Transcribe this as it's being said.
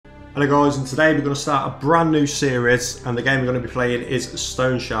Hello guys, and today we're going to start a brand new series, and the game we're going to be playing is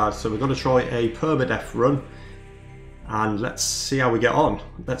Stoneshard. So we're going to try a permadeath run and let's see how we get on.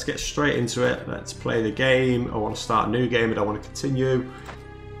 Let's get straight into it. Let's play the game. I want to start a new game and I want to continue,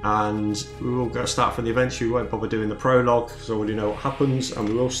 and we will go start from the adventure. We won't bother doing the prologue because I already know what happens, and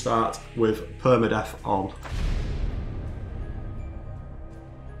we will start with permadeath on.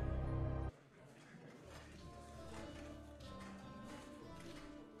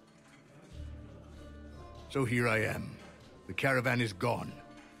 So here I am. The caravan is gone.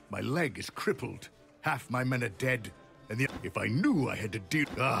 My leg is crippled. Half my men are dead. And if I knew I had to deal...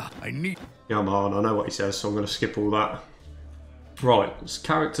 I need... Come on, I know what he says, so I'm going to skip all that. Right, it's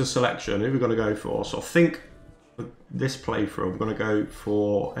character selection. Who are we going to go for? So I think for this playthrough, I'm going to go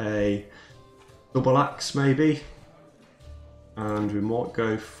for a double axe, maybe. And we might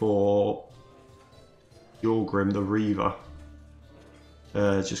go for Jorgrim the Reaver.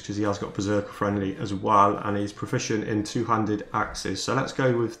 Just because he has got Berserker friendly as well, and he's proficient in two-handed axes. So let's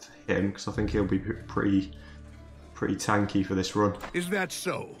go with him because I think he'll be pretty tanky for this run. Is that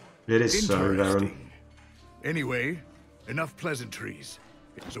so? It is so, Darren. Anyway, enough pleasantries.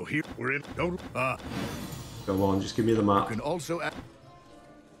 So here we're in. Come on, just give me the map. You can also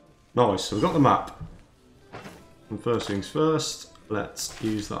nice. So we've got the map. And first things first, let's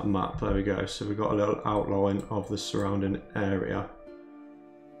use that map. There we go. So we've got a little outline of the surrounding area.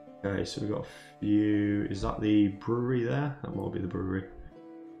 Okay, so we've got a few... Is that the brewery there? That might be the brewery.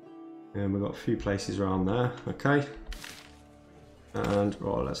 And we've got a few places around there. Okay. And,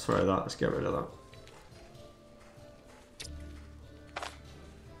 right, let's throw that. Let's get rid of that.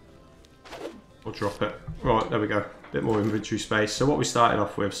 I'll drop it. Right, there we go. Bit more inventory space. So what we started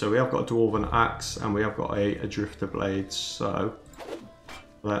off with, so we have got a Dwarven Axe and we have got a Drifter Blade. So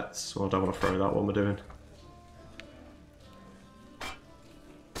let's... Well, I don't want to throw that. What am I doing?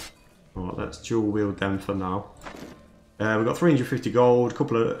 Right, let's dual wield them for now. We've got 350 gold,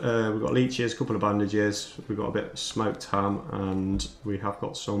 we've got leeches, a couple of bandages, we've got a bit of smoked ham, and we have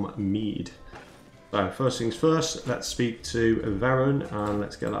got some mead. So first things first, let's speak to Varen and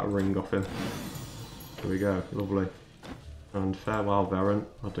let's get that ring off him. There we go, lovely. And farewell Varen,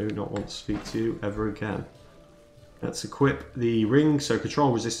 I do not want to speak to you ever again. Let's equip the ring, so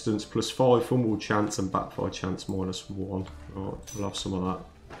control resistance +5, fumble chance and backfire chance -1. Right, we'll have some of that.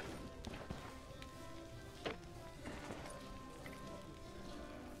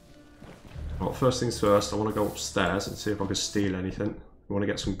 Well, first things first, I want to go upstairs and see if I can steal anything. We want to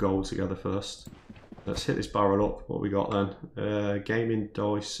get some gold together first. Let's hit this barrel up. What we got then? Gaming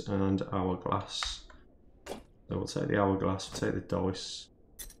dice and hourglass. So we'll take the hourglass, we'll take the dice.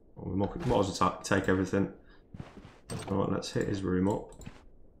 We might as well take everything. Alright, let's hit his room up.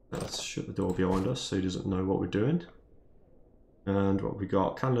 Let's shut the door behind us so he doesn't know what we're doing. And what we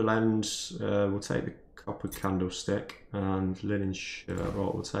got? Candle ends. We'll take the copper candlestick and linen shirt. Right,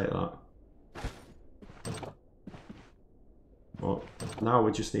 we'll take that. Well, now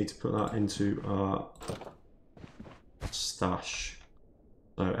we just need to put that into our stash.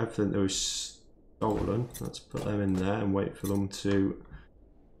 So everything that was stolen, let's put them in there and wait for them to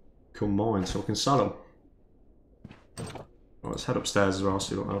come mine so I can sell them. Right, let's head upstairs as well,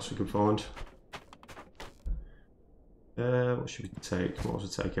 see what else we can find. What should we take? Might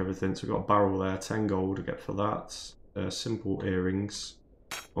as well take everything. So we've got a barrel there, 10 gold to get for that. Simple earrings.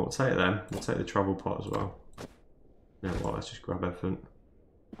 Well, we'll take them. We'll take the travel pot as well. Yeah, well, let's just grab everything.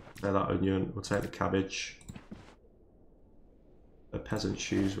 Take that onion. We'll take the cabbage. The peasant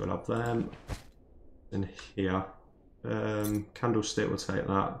shoes, we'll have them. In here. Candlestick, we'll take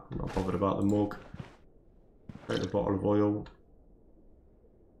that. I'm not bothered about the mug. Take the bottle of oil.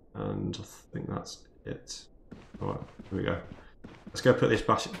 And I think that's it. Alright, here we go. Let's go put this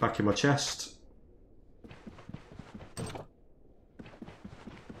back in my chest.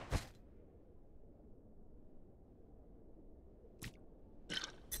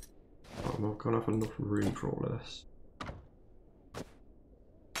 I'm not going to have enough room for all of this.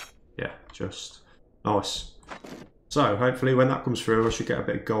 Yeah, just. Nice. So, hopefully when that comes through, I should get a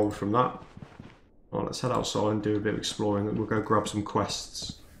bit of gold from that. Right, let's head outside and do a bit of exploring, and we'll go grab some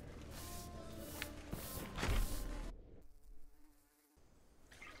quests.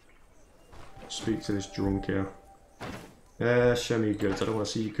 Speak to this drunk here. Show me your goods. I don't want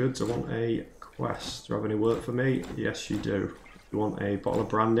to see your goods. I want a quest. Do you have any work for me? Yes, you do. You want a bottle of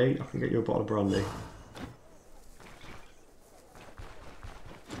brandy? I can get you a bottle of brandy.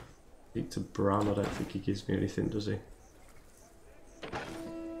 Speak to Bran. I don't think he gives me anything, does he?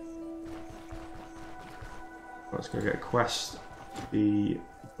 Let's go get a quest. The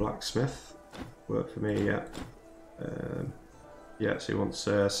blacksmith. Work for me, yeah. Yeah, so he wants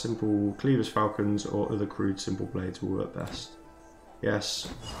simple cleavers, falcons, or other crude simple blades will work best.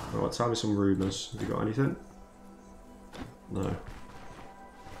 Yes. Alright, tell me some rumours. Have you got anything? No.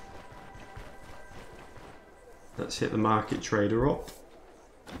 Let's hit the market trader up.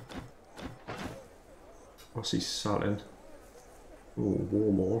 What's he selling? Oh,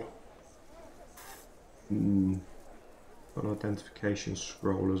 Warmore. Got an identification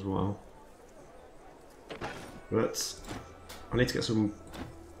scroll as well. But I need to get some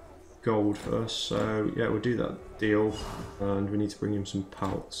gold first, so yeah, we'll do that deal, and we need to bring him some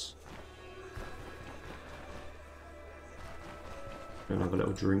pelts. And have a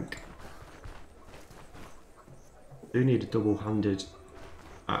little drink. I do need a double-handed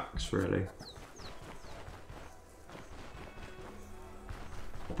axe, really.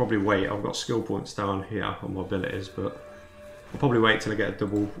 I'll probably wait. I've got skill points down here on my abilities, but I'll probably wait till I get a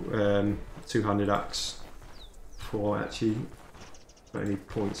double two-handed axe before I actually put any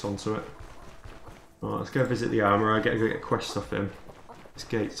points onto it. Alright, let's go visit the armourer. I get to go get a quest off him. This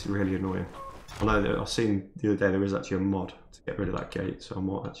gate's really annoying. I know that I've seen the other day there is actually a mod to get rid of that gate, so I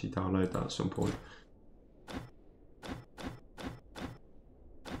might actually download that at some point.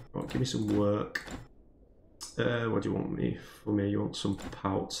 Right, give me some work. What do you want me for me? You want some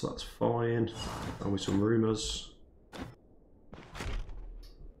pelts, that's fine. And with some rumours.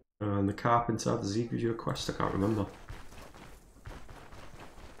 And the carpenter, does he give you a quest? I can't remember.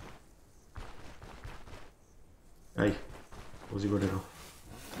 Hey, was he good enough?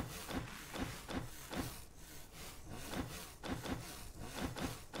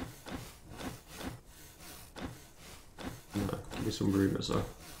 No, give me some rumours though.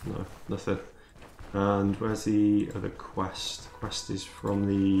 No, nothing. And where's the other quest? The quest is from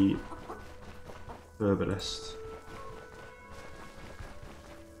the herbalist.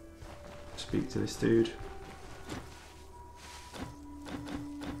 Speak to this dude.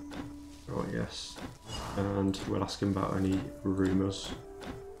 Oh yes. And we'll ask him about any rumours.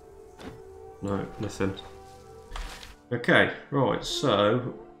 No, nothing. Okay, right,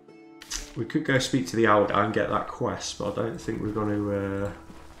 so we could go speak to the Elder and get that quest, but I don't think we're going to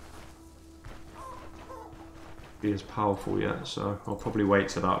be as powerful yet, so I'll probably wait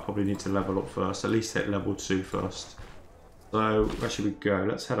till that. I'll probably need to level up first, at least hit level 2 first. So where should we go?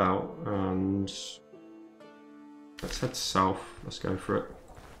 Let's head out and let's head south. Let's go for it.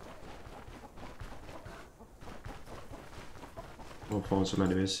 We'll find some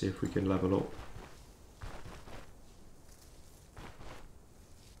enemies, see if we can level up.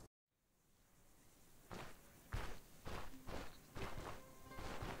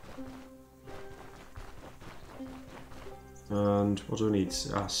 And what do I need?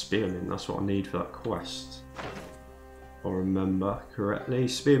 Spearmint, that's what I need for that quest. If I remember correctly.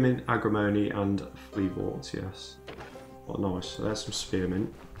 Spearmint, agrimony, and fleawort, yes. Oh, nice. So there's some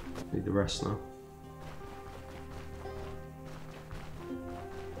spearmint. Need the rest now.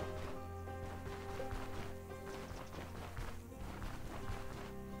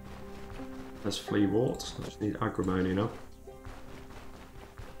 There's fleawort. I just need agrimony now.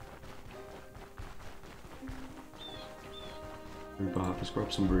 Rhubarb, let's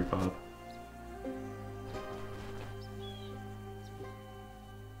grab some rhubarb.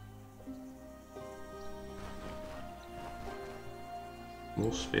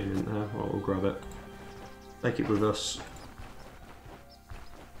 More spearmint there, well, we'll grab it. Take it with us.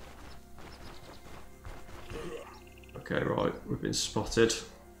 Okay, right, we've been spotted.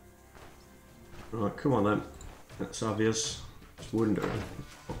 Right, come on then. That's obvious. Just wondering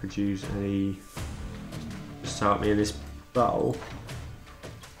if I could use any just to help me in this battle.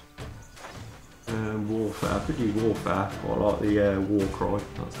 Warfare. I could use warfare. I like the war cry.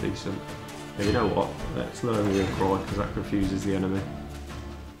 That's decent. Yeah, you know what? Let's learn war cry because that confuses the enemy.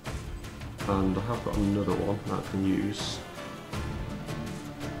 And I have got another one that I can use.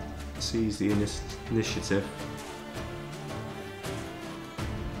 Seize the initiative.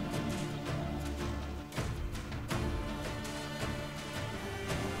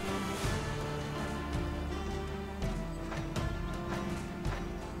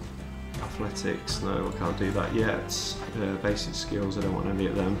 Athletics, no, I can't do that yet. Basic skills, I don't want any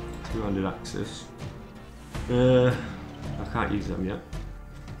of them. Two-handed axes. I can't use them yet.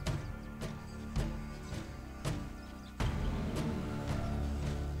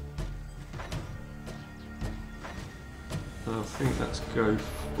 I think let's go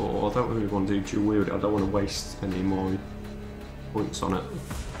for, I don't really want to do dual wield, I don't want to waste any of my points on it.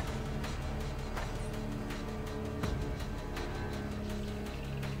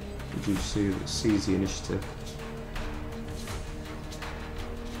 Would you seize the initiative?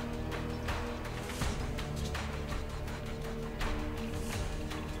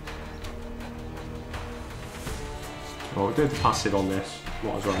 Well, we're doing the passive on this.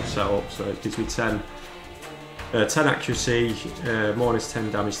 Might as well set up. So it gives me 10 accuracy, minus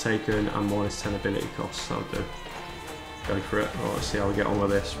 10 damage taken, and minus 10 ability costs. That'll do. Go for it. Right, let's see how we get on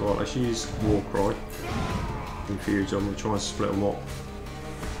with this. Right, let's use War Cry. Confuse them. We'll try and split them up.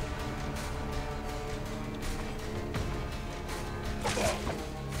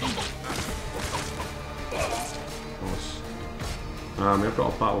 We've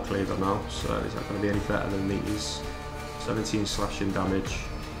got a battle cleaver now, so is that going to be any better than these? 17 slashing damage,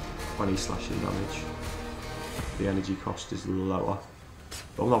 20 slashing damage. The energy cost is lower.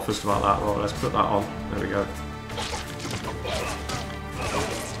 But I'm not fussed about that. Right, let's put that on. There we go.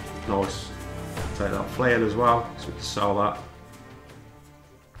 Nice. Take that flail as well, so we can sell that.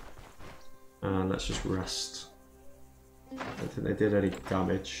 And let's just rest. I don't think they did any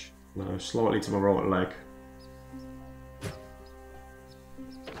damage. No, slightly to my right leg.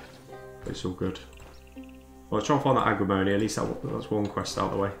 It's all good. Well, I'll try and find that agrimony, at least that's one quest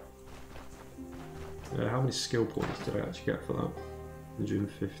out of the way. How many skill points did I actually get for that?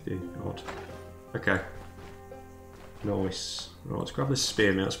 150 odd. Okay. Nice. Right, let's grab this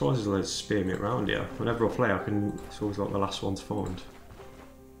spearmint. I suppose there's loads of spearmint around here. Whenever I play, it's always like the last one to find.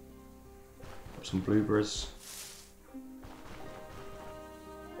 Got some blueberries.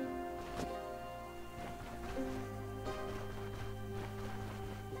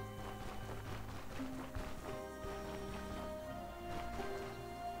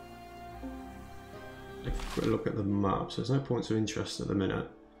 Quick look at the map, so there's no points of interest at the minute.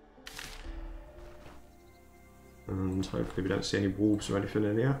 And hopefully we don't see any wolves or anything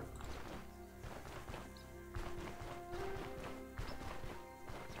in here.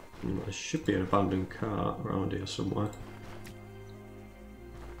 There should be an abandoned cart around here somewhere.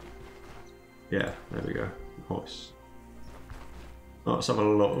 Yeah, there we go. Nice. Right, let's have a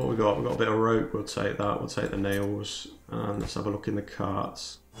look what we got. We've got a bit of rope, we'll take that, we'll take the nails, and let's have a look in the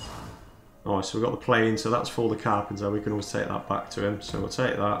carts. Alright, so we've got the plane, so that's for the carpenter, we can always take that back to him. So we'll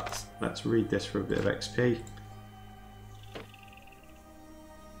take that, let's read this for a bit of XP.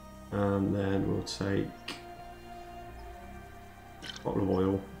 And then we'll take a bottle of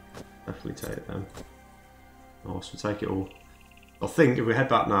oil, definitely take them. Nice, we'll take it all. I think if we head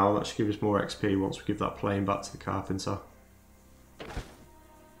back now, that should give us more XP once we give that plane back to the carpenter.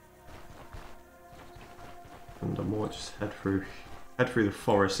 And I might just head through the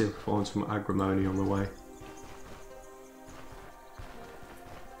forest, see if we can find some agrimony on the way.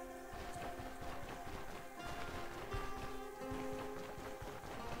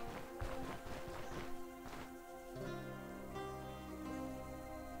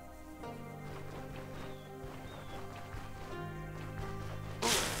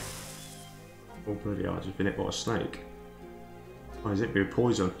 Oh bloody hell, I've just been hit by a snake. Oh, is it being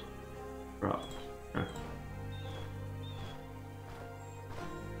poison? Right, okay.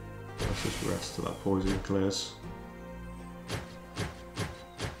 Let's just rest till that poison clears.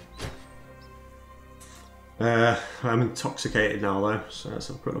 I'm intoxicated now though, so let's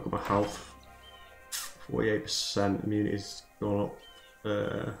have a quick look at my health. 48%, immunity's gone up,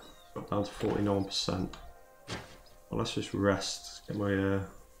 got down to 49%. Well, let's just rest, get my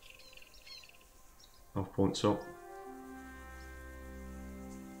health points up.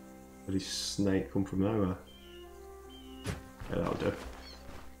 Bloody snake come from nowhere. Yeah, that'll do.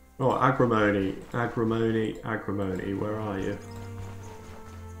 Oh, agrimony, agrimony, agrimony, where are you?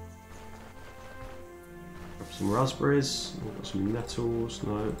 Got some raspberries, we've got some nettles,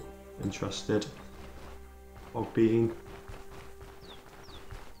 no, interested. Hog bean.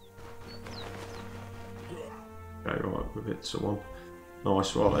 Okay, right, we've hit someone.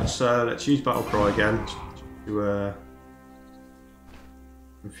 Nice, well let's use battle cry again to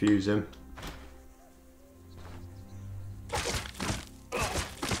confuse him.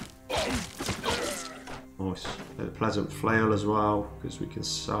 Nice. A pleasant flail as well, because we can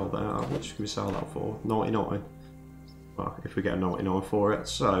sell that. How much can we sell that for? 99. Well, if we get a 99 for it.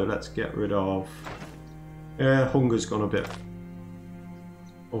 So let's get rid of. Hunger's gone a bit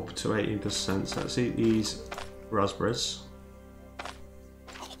up to 18%. So let's eat these raspberries. There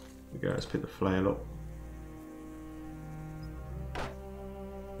we go. Let's pick the flail up. There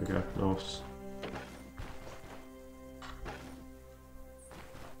we go. Nice.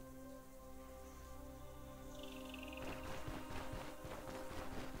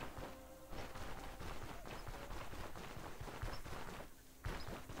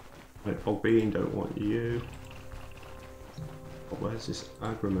 Right, Hog Bean, don't want you. Oh, where's this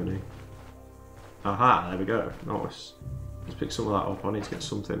agrimony? Aha, there we go. Nice. Let's pick some of that up. I need to get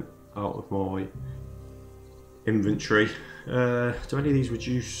something out of my inventory. Do any of these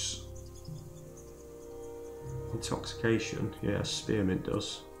reduce? Intoxication, yeah, spearmint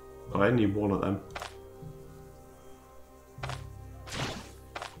does. Oh, I only need one of them.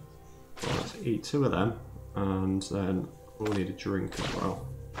 Well, let's eat 2 of them, and then we'll need a drink as well.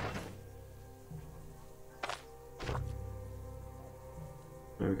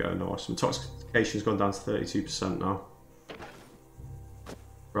 There we go, nice. Intoxication's gone down to 32% now.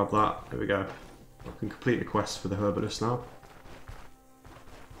 Grab that, there we go. I can complete the quest for the herbalist now.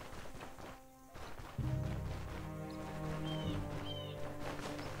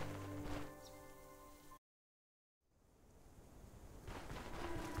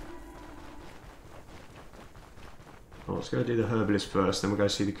 Well, let's go do the herbalist first, then we'll go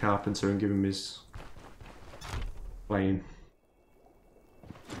see the carpenter and give him his plane.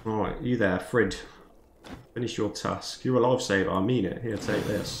 Alright, you there, Frid. Finish your task. You're a lifesaver, I mean it. Here, take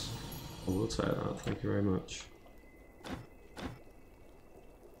this. I will take that, thank you very much.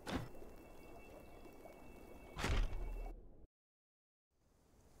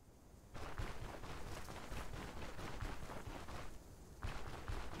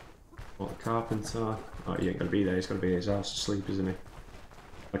 Well, the carpenter. Oh, he ain't gonna be there, he's gonna be in his house asleep, isn't he?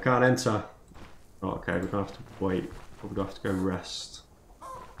 I can't enter. Oh, okay, we're gonna have to wait. Probably gonna have to go rest.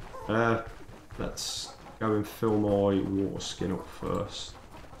 Let's go and fill my water skin up first.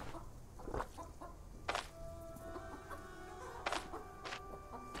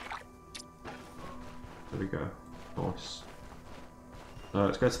 There we go. Nice.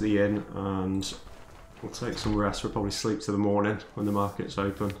 Let's go to the inn and we'll take some rest. We'll probably sleep to the morning when the market's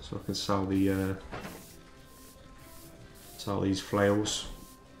open, so I can sell the sell these flails.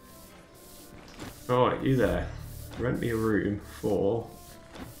 Alright, you there. Rent me a room for...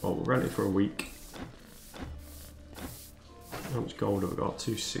 well, we'll rent it for a week. How much gold have we got?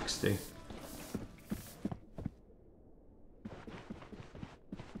 260.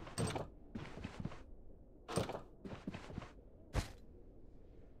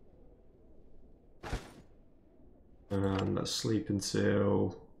 And let's sleep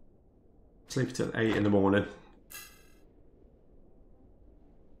until 8 in the morning.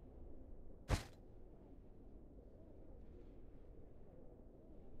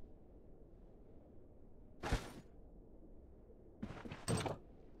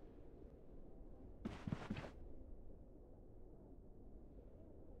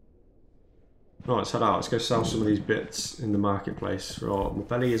 Right, let's head out. Let's go sell some of these bits in the marketplace. Right, my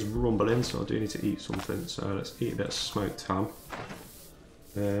belly is rumbling, so I do need to eat something. So let's eat a bit of smoked ham.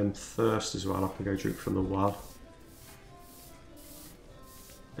 Thirst as well. I can go drink from the well.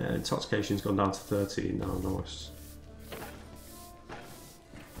 Intoxication's gone down to 13 now. Nice.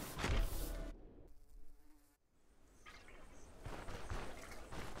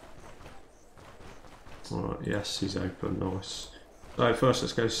 Alright, yes, he's open. Nice. So first,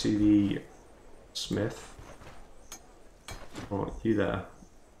 let's go see the Smith. Right, you there?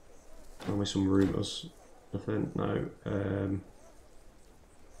 Tell me some rumours. Nothing? No.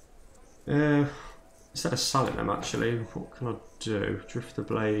 Instead of selling them, actually, what can I do? Drifter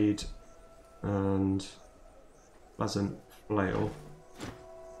blade and pleasant flail.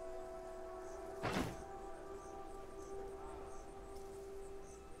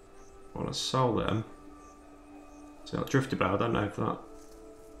 Well, let's sell them. So drifter blade, I don't know if that.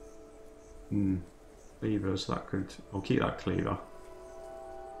 Cleavers, that could... I'll keep that cleaver.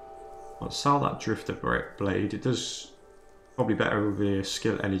 I'll sell that drifter blade. It does probably better with the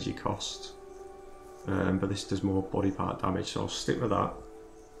skill energy cost. But this does more body part damage, so I'll stick with that.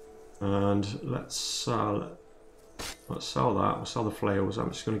 And let's sell that. We'll sell the flails.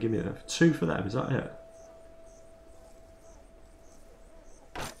 I'm just going to give me that. 2 for them, is that it?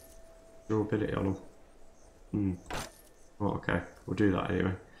 Durability on them. Oh, okay, we'll do that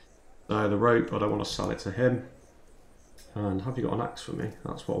anyway. So the rope, I don't want to sell it to him. And have you got an axe for me?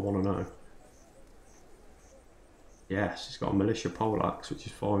 That's what I want to know. Yes, he's got a militia pole axe, which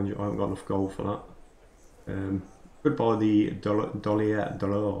is 500. I haven't got enough gold for that. Could buy the Delor,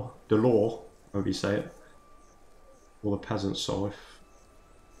 however you say it. Or the peasant scythe.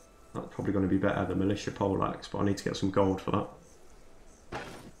 That's probably going to be better than militia pole axe, but I need to get some gold for that.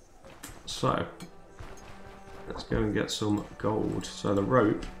 So let's go and get some gold. So the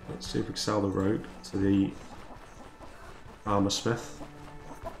rope, let's see if we can sell the rope to the armor smith.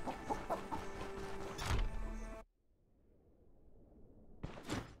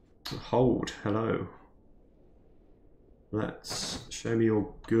 Hold, hello. Let's show me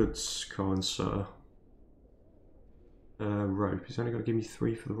your goods, kind sir. Rope, he's only got to give me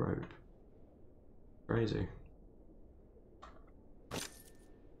 3 for the rope. Crazy.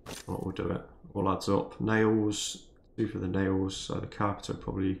 Well, we'll do it. All adds up. Nails, 2 for the nails, so the carpenter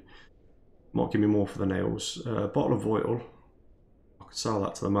probably Might give me more for the nails. Bottle of oil. I could sell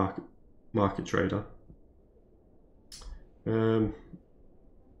that to the market trader. Well,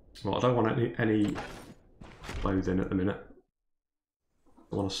 I don't want any clothing at the minute.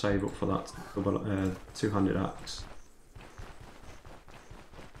 I want to save up for that two-handed axe.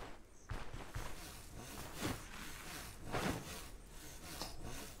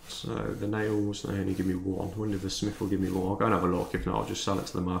 So the nails, they only give me one. I wonder if the smith will give me more. I'll go and have a look. If not, I'll just sell it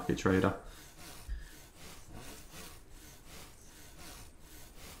to the market trader.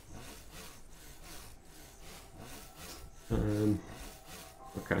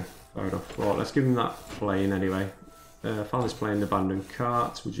 Okay, fair enough. Right, let's give him that plane anyway. Found this plane in the abandoned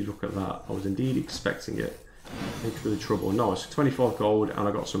cart. Would you look at that? I was indeed expecting it. Thank you for the trouble. Nice, 24 gold, and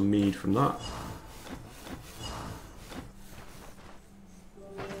I got some mead from that.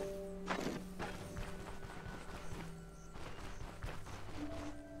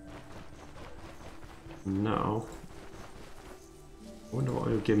 Now, I wonder what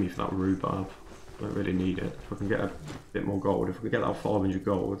it'll give me for that rhubarb. I don't really need it. If I can get a bit more gold, if we can get that 500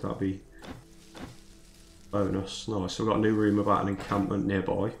 gold, that'd be bonus. Nice. So we've got a new room about an encampment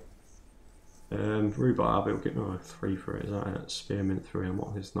nearby. Rhubarb, it'll get 3 for it. Is that it? Spearmint 3, and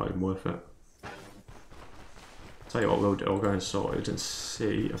what? It's not even worth it. Tell you what we'll do. I'll go inside and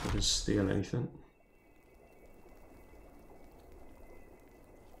see if I can steal anything.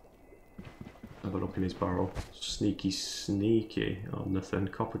 Have a look in his barrel. Sneaky, sneaky. Oh, nothing.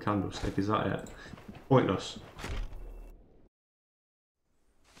 Copper candlestick, is that it? Pointless.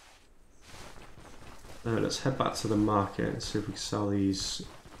 Let's head back to the market and see if we can sell these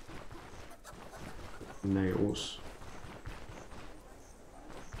nails.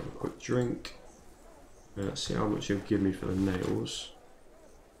 Have a quick drink. Let's see how much he'll give me for the nails.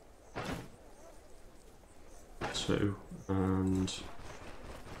 2. And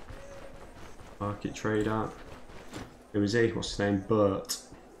market trader. Who is he? What's his name? Bert.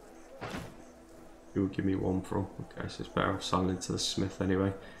 He will give me 1 from. Okay, so it's better off selling to the smith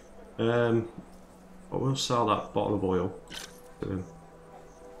anyway. I will sell that bottle of oil to him.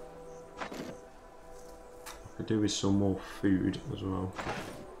 I could do with some more food as well.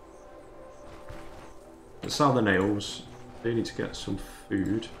 Let's sell the nails. I do need to get some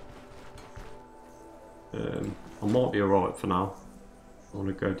food. I might be alright for now. I want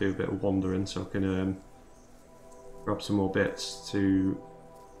to go do a bit of wandering so I can grab some more bits to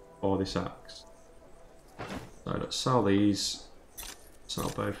buy this axe. So let's sell these. Sell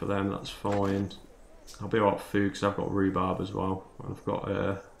both of them, that's fine. I'll be alright for food because I've got rhubarb as well. And I've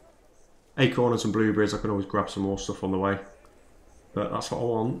got acorn and some blueberries. I can always grab some more stuff on the way. But that's what I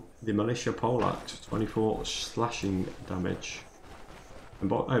want. The militia poleaxe, 24 slashing damage.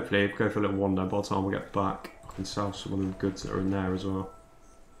 And hopefully, if we go for a little wander, by the time we get back, I can sell some of the goods that are in there as well.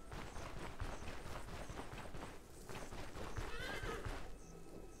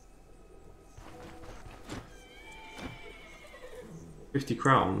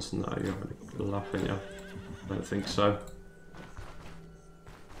 £50? No, you're laughing, yeah. I don't think so.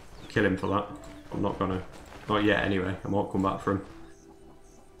 Kill him for that. I'm not gonna. Not yet, anyway. I might come back for him.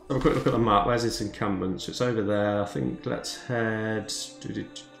 Have a quick look at the map. Where's this encampment? So it's over there. I think let's head.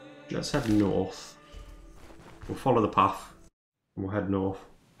 Let's head north. We'll follow the path. And we'll head north.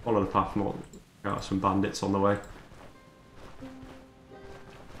 Follow the path. Might get some bandits on the way.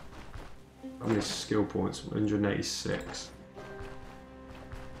 How many skill points? 186.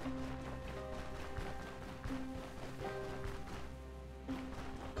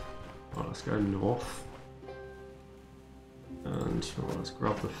 Right, let's go north. And let's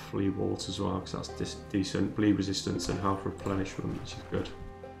grab the flea wart as well, because that's decent. Bleed resistance and health replenishment, which is good.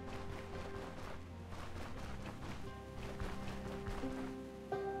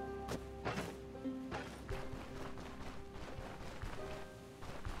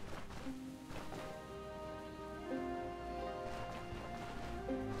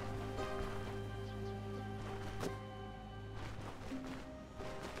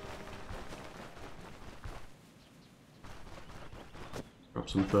 Grab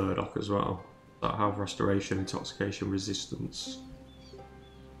some burdock as well. That have restoration, intoxication, resistance.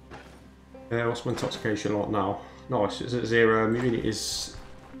 What's my intoxication like now? Nice, it's at 0. Immunity is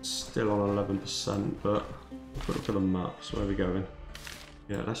still on 11%, but look at the map. So where are we going?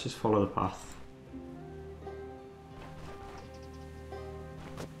 Yeah, let's just follow the path.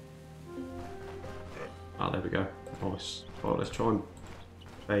 Ah, there we go. Nice. Well, let's try and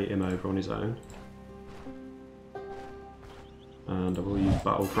bait him over on his own. And I will use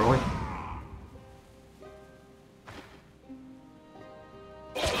battle cry.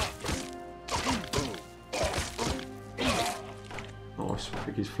 Nice,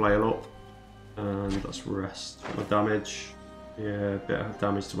 pick his flail up. And let's rest. My damage. Yeah, a bit of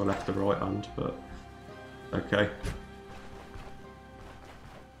damage to my left and right hand, but okay.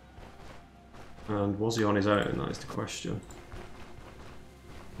 And was he on his own? That is the question.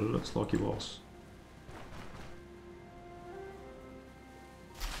 It looks like he was.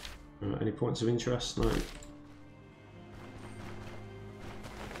 Any points of interest? No.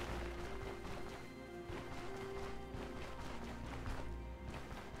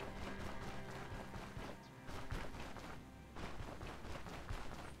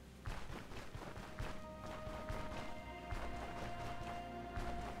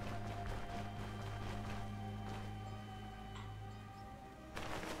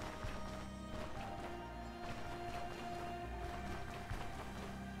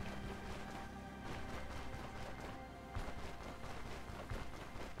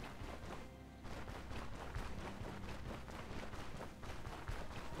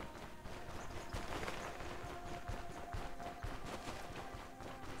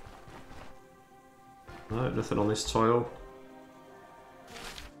 No, nothing on this tile.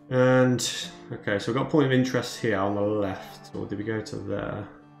 And, okay, so we've got a point of interest here on the left. Or did we go to there?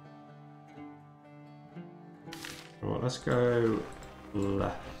 Right, let's go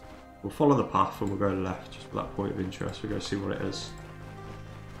left. We'll follow the path and we'll go left just for that point of interest. We'll go see what it is.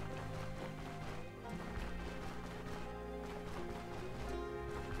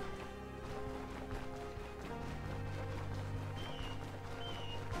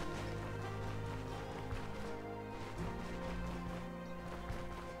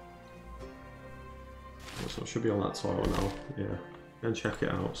 So it should be on that tile now. Yeah, go and check it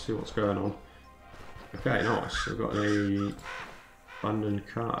out, see what's going on. Okay, nice. We've got a abandoned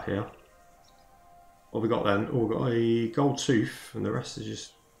cart here. What have we got then? Oh, we've got a gold tooth, and the rest is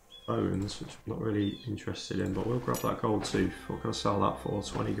just bones, which I'm not really interested in, but we'll grab that gold tooth. What can I sell that for?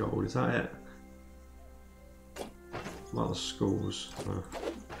 20 gold, is that it? What about the skulls? No.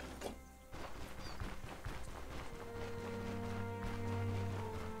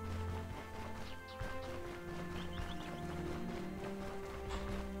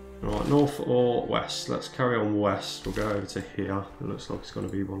 Right, north or west? Let's carry on west. We'll go over to here. It looks like it's going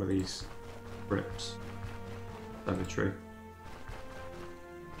to be one of these crypts. Cemetery.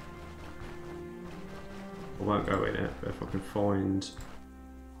 I won't go in it, but if I can find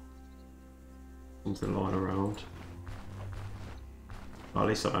something lying around. Well, at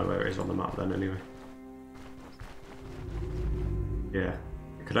least I know where it is on the map then anyway. Yeah.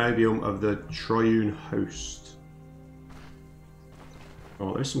 The Canobium of the Triune Host.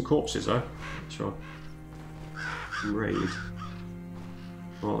 Oh, there's some corpses though. Sure. Raid.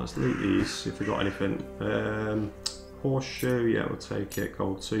 Well, let's loot these, see if we got anything. Horseshoe, yeah, we'll take it.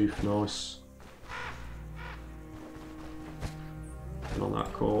 Gold tooth, nice. And on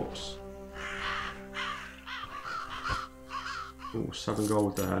that corpse. Oh, 7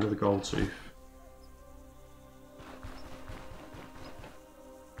 gold there, another gold tooth.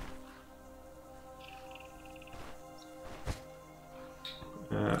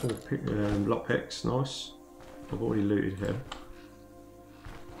 Lockpicks, nice. I've already looted him.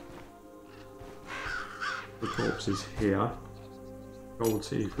 The corpse is here. Gold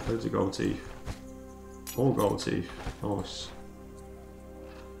teeth, loads of gold teeth. All gold teeth, nice.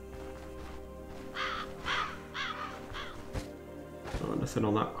 Oh, nothing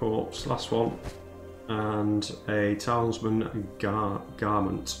on that corpse. Last one. And a talisman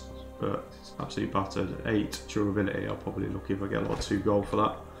garment. But it's absolutely battered. 8 durability. I'll probably look if I get like 2 gold for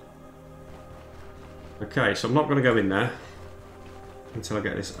that. Okay, so I'm not going to go in there until I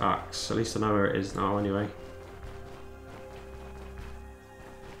get this axe. At least I know where it is now anyway.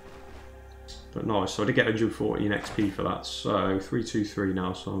 But nice, so I did get 140 in XP for that. So 323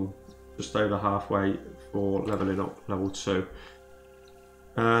 now, so I'm just over halfway for leveling up level 2.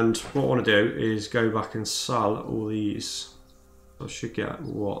 And what I want to do is go back and sell all these. I should get,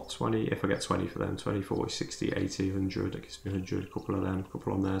 what, 20, if I get 20 for them, 20, 40, 60, 80, 100, that gives me 100, a couple of them, a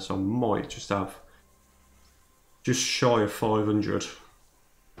couple on there, so I might just have, just shy of 500.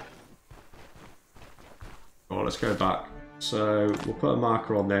 Oh, let's go back. So, we'll put a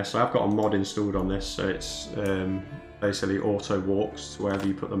marker on this. I've got a mod installed on this, so it's basically auto walks to wherever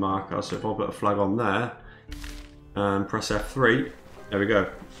you put the marker. So if I put a flag on there, and press F3, there we go.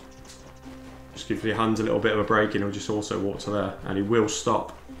 Just give your hands a little bit of a break and he'll just also walk to there, and he will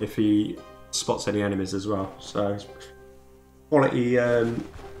stop if he spots any enemies as well. So quality,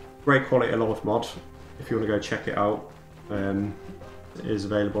 great quality of life mod. If you want to go check it out, it is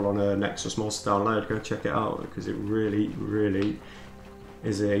available on a Nexus mods download. Go check it out because it really, really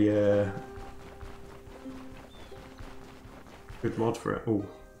is a good mod for it. Oh,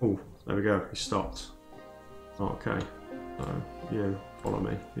 Oh, there we go, he stopped. Okay, so you follow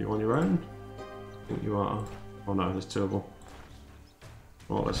me. Are you on your own? I think you are. Oh no, there's two of them.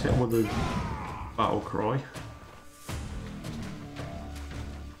 Well, let's hit him with the battle cry.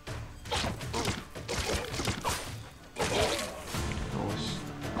 Nice.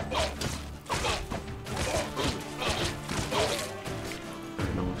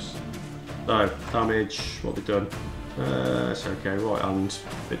 Very nice. So, damage, what we've done. It's okay, right hand,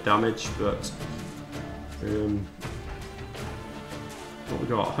 bit damage, but what we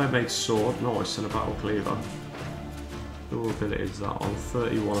got? Homemade sword, nice, and a battle cleaver. Durability is that on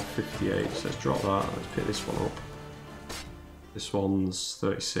 31 of 58, so let's drop that. Let's pick this one up. This one's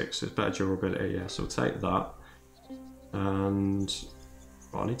 36, so it's better durability, yeah, so we'll take that. And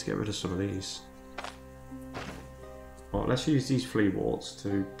I need to get rid of some of these. Right, let's use these flea wards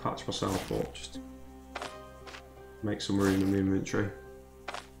to patch myself up, just to make some room in the inventory.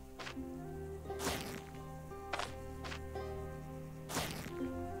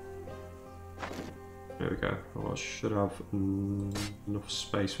 There we go. Oh, I should have enough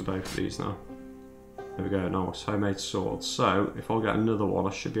space for both of these now. There we go, nice. Homemade sword. So, if I get another one, I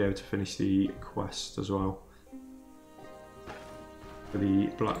should be able to finish the quest as well. For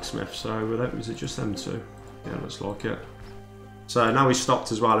the blacksmith. So, was it just them two? Yeah, looks like it. So, now he's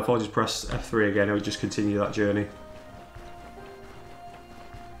stopped as well. If I just press F3 again, it would just continue that journey.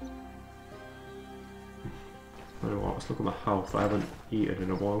 Alright, let's look at my health. I haven't eaten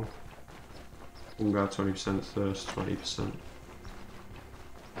in a while. Hunger 20%, thirst 20%.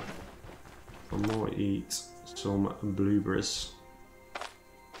 I might eat some blueberries.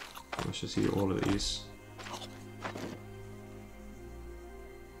 Let's just eat all of these.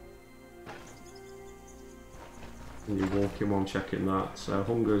 And you're walking while I'm checking that. So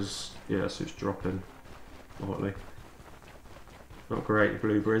hunger's, yeah, so it's dropping slightly. Not great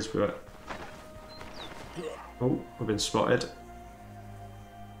blueberries, but oh, I've been spotted.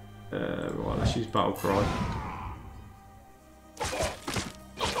 Right, let's use battle cry.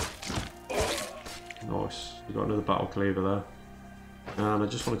 Nice, we've got another battle cleaver there. And I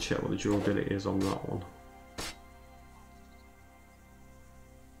just want to check what the durability is on that one.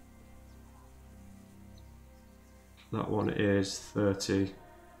 That one is 30.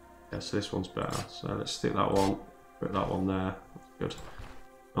 Yeah, so this one's better. So let's stick that one, put that one there. That's good.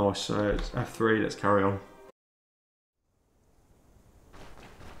 Nice, so it's F3, let's carry on.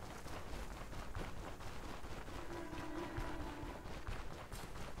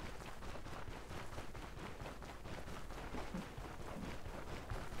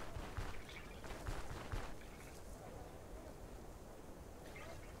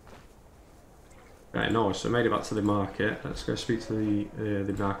 Okay, nice, so I made it back to the market. Let's go speak to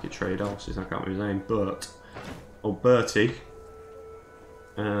the market trader. Obviously, I can't remember his name, but Bertie.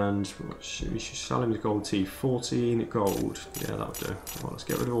 And we should sell him the gold tea. 14 gold. Yeah, that'll do. Right, let's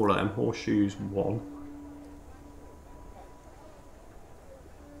get rid of all of them. Horseshoes, 1.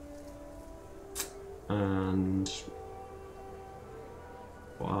 And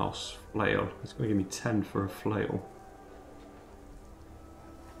what else? Flail. It's going to give me 10 for a flail.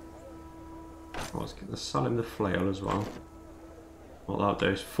 Let's sell him the flail as well. What that'll do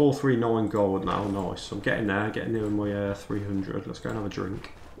is 439 gold now. Nice. So I'm getting there, getting near my 300. Let's go and have a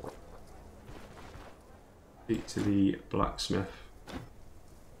drink. Speak to the blacksmith.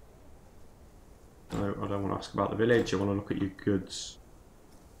 No, I don't want to ask about the village. I want to look at your goods.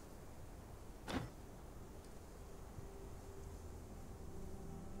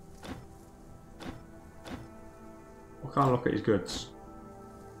 I can't look at his goods.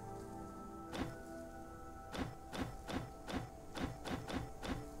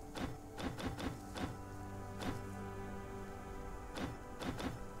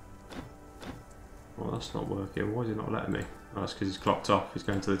 That's not working. Why is he not letting me? Oh, that's because he's clocked off. He's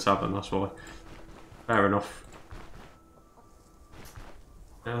going to the tavern, that's why. Fair enough.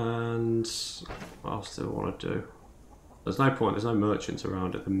 And what else do I want to do? There's no point, there's no merchants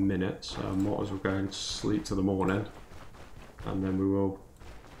around at the minute, so I might as well go and sleep till the morning. And then we will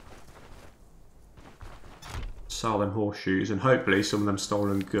sell them horseshoes, and hopefully some of them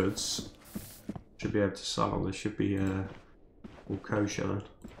stolen goods should be able to sell them. They should be all kosher then.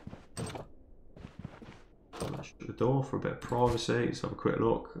 Shut the door for a bit of privacy. Let's have a quick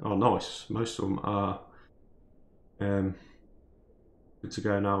look. Oh, nice. Most of them are good to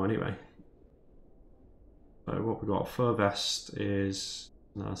go now anyway. So what we got? Fur vest is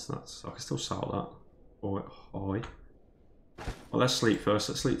no, that's I can still sell that. Quite high. Well, let's sleep first.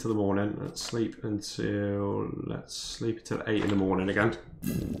 Let's sleep till the morning. Let's sleep until 8 in the morning again.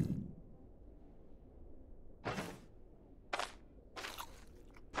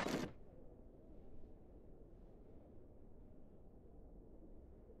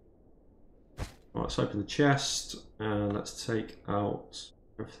 let's open the chest and let's take out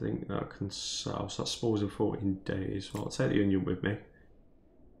everything that I can sell. So that spawns in 14 days. Well, I'll take the onion with me.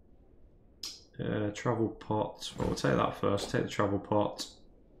 Travel pot. Well, we'll take that first. Take the travel pot.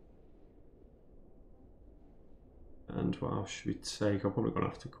 And what else should we take? I'm probably going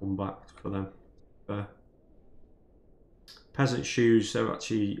to have to come back for them. Peasant shoes, they're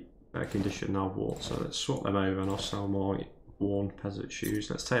actually better condition now bought, so let's swap them over and I'll sell my worn peasant shoes.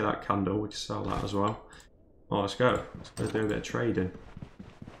 Let's take that candle, we can sell that as well. Oh, let's go. Let's go do a bit of trading.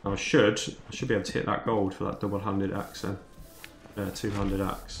 Now I should be able to hit that gold for that double-handed axe then. Two-handed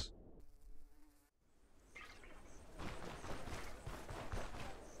axe.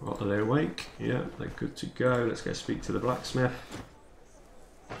 Right, are they awake? Yeah, they're good to go. Let's go speak to the blacksmith.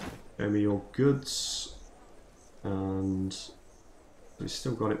 Show me your goods. And we've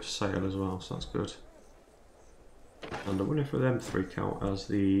still got it for sale as well, so that's good. And I wonder if them three count as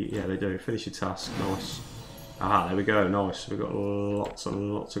the... yeah, they do. Finish your task. Nice. Ah, there we go. Nice. We've got lots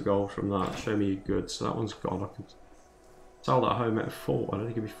and lots of gold from that. Show me your goods. So that one's gone. I can sell that home at 4. I don't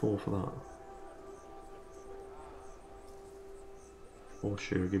think it'd be 4 for that.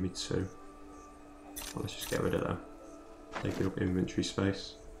 Horseshoe will give me 2. Well, let's just get rid of them. Taking up inventory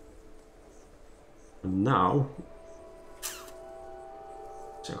space. And now,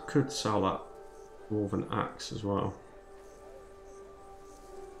 so I could sell that dwarven axe as well.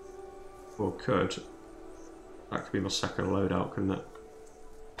 Or could. That could be my second loadout, couldn't it?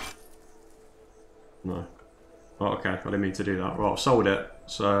 No. Oh, okay, I didn't mean to do that. Right, I've sold it.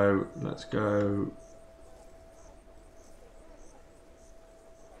 So let's go.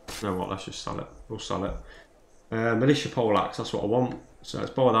 You know what, let's just sell it. We'll sell it. Militia poleaxe, that's what I want. So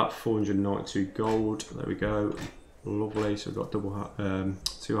let's buy that, 492 gold. There we go. Lovely. So we've got double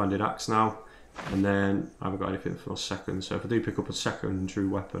two-handed axe now. And then I haven't got anything for a second. So if I do pick up a secondary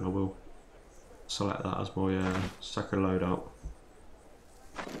weapon, I will select that as my second loadout.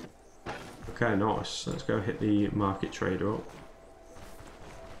 Okay, nice. Let's go hit the market trader up.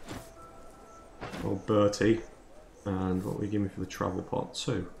 Old Bertie. And what will you give me for the travel pot?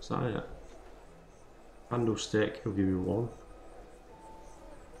 2. Is that it? Candlestick, he'll give me 1.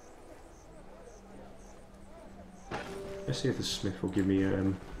 Let's see if the smith will give me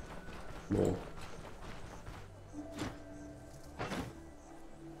more.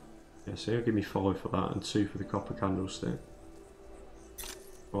 Yeah, so he'll give me 5 for that and 2 for the copper candlestick.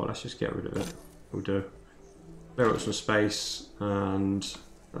 Right, let's just get rid of it. We'll do. Clear up some space and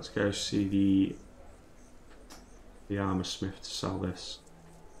let's go see the armour smith to sell this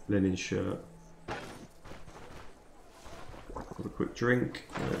linen shirt. Have a quick drink.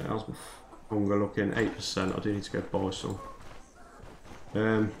 How's my hunger looking? 8%. I do need to go buy some.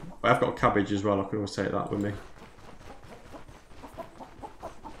 I've got a cabbage as well. I can always take that with me.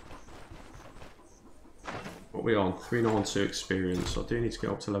 What are we on? 392 experience. I do need to get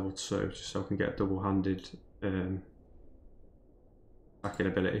up to level 2 just so I can get double-handed attacking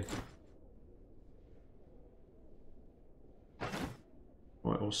ability.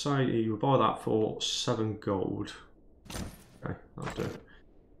 Right, I'll say you buy that for 7 gold. Okay, that'll do.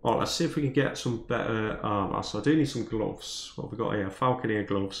 Alright, let's see if we can get some better armour. So I do need some gloves. What have we got here? Falconeer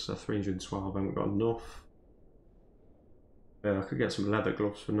gloves, 312. I haven't got enough. I could get some leather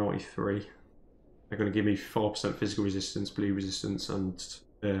gloves for 93. They're going to give me 4% physical resistance, bleed resistance, and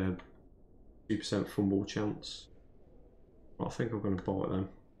 2% fumble chance. Well, I think I'm going to buy them.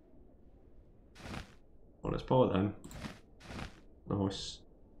 Well, let's buy them. Nice.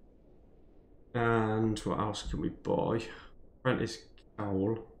 And what else can we buy? Apprentice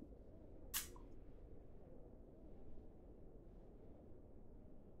cowl.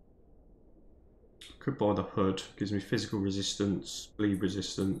 Could buy the hood. Gives me physical resistance, bleed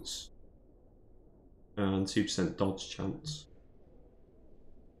resistance, and 2% dodge chance.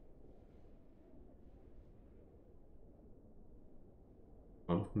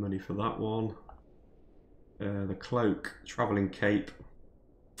 Enough money for that one. The cloak, travelling cape,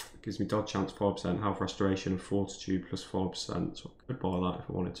 gives me dodge chance 5%, health restoration and fortitude plus 5%. So I could buy that if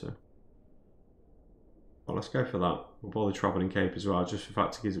I wanted to. Well, let's go for that. We'll buy the travelling cape as well, just for the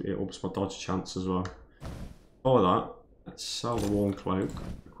fact it ups my dodge chance as well. Buy that. Let's sell the worn cloak.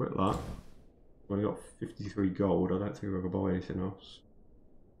 Quit that. I've only got 53 gold. I don't think we're going to buy anything else.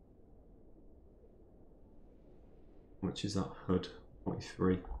 How much is that hood?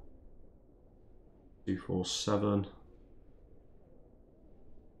 23. 247.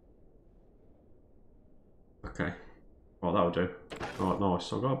 Okay. Well, that'll do. Alright, nice.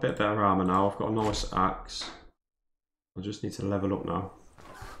 So I've got a bit better armour now. I've got a nice axe. I just need to level up now.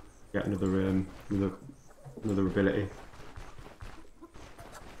 Get another ability.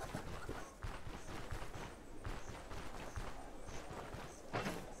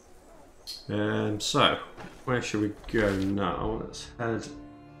 So, where should we go now? Let's head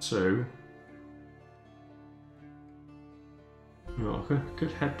to... Oh, I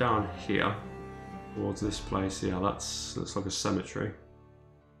could head down here towards this place. Yeah, that looks like a cemetery.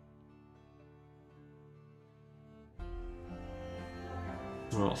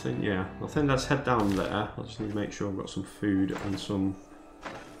 Well, I think let's head down there. I just need to make sure I've got some food and some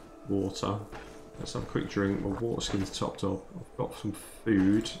water. Let's have a quick drink. My water skin's topped up. I've got some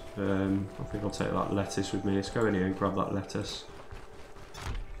food. I think I'll take that lettuce with me. Let's go in here and grab that lettuce.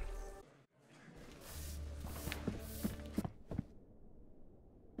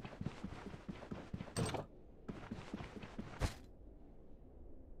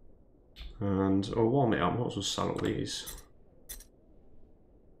 And while I'm out, I might as well sell all these.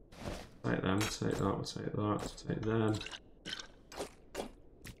 Take them, take that, we'll take that, take them.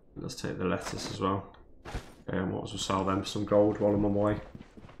 Let's take the lettuce as well. Okay, I might as well sell them for some gold while I'm on my way.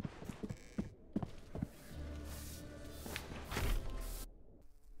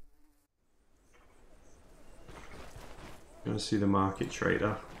 Going to see the market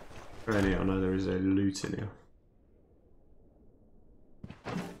trader. Apparently, I know there is a loot in here.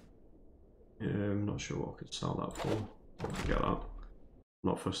 I'm not sure what I could sell that for. I get that. I'm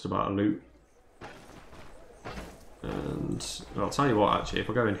not fussed about a loot. And I'll tell you what, actually, if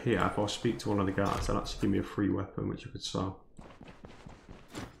I go in here, if I speak to one of the guards, they'll actually give me a free weapon which I could sell.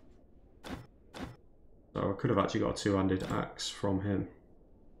 So I could have actually got a two-handed axe from him.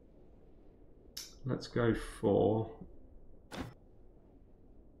 Let's go for...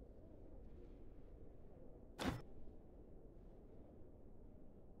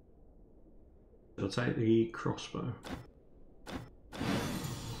 I'll take the crossbow.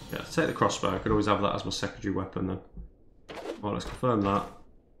 Yeah, I'll take the crossbow. I could always have that as my secondary weapon then. Well, let's confirm that.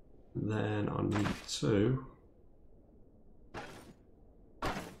 Then I need to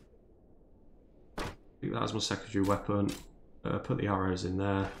keep that as my secondary weapon. Put the arrows in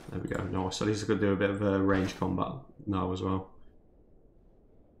there. There we go. Nice. So at least I could do a bit of range combat now as well.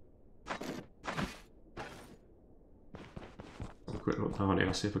 Have a quick look down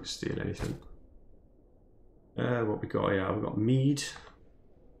here. See if I can steal anything. What we got here? We've got mead.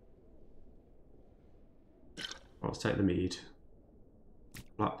 Let's take the mead.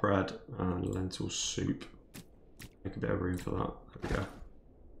 Flatbread and lentil soup. Make a bit of room for that. There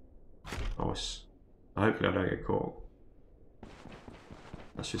we go. Nice. Hopefully I don't get caught.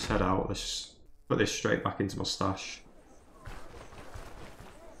 Let's just head out. Let's just put this straight back into my stash.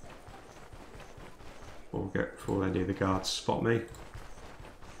 Before any of the guards spot me.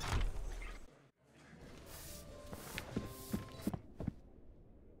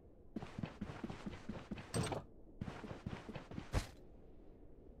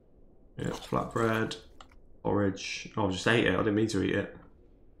 Yeah, flatbread, porridge. Oh, I just ate it. I didn't mean to eat it.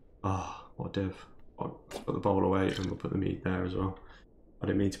 Ah, oh, what a div. I'll put the bowl away and we'll put the meat there as well. I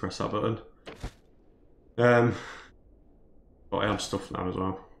didn't mean to press that button. But I am stuffed now as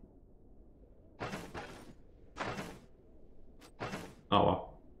well. Oh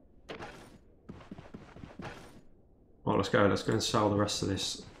well. Well, let's go and sell the rest of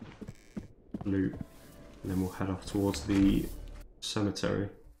this loot. And then we'll head off towards the cemetery.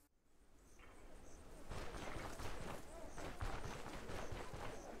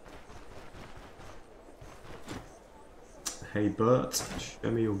 Hey Bert,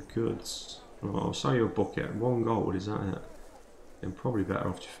 show me your goods. Oh, I'll sell you a bucket. 1 gold, is that it? I'm probably better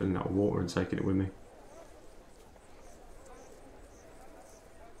off just filling that with water and taking it with me.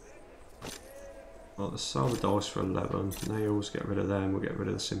 Well, let's sell the dice for 11. Nails, get rid of them. We'll get rid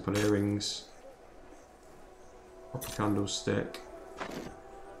of the simple earrings. Copper candlestick.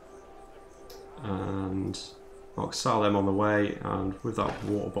 And I'll sell them on the way. And with that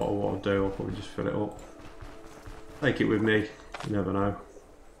water bottle, what I'll do, I'll probably just fill it up. Take it with me, you never know.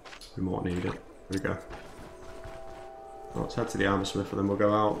 We might need it. Here we go. Well, let's head to the armorsmith and then we'll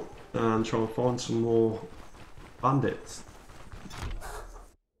go out and try and find some more bandits.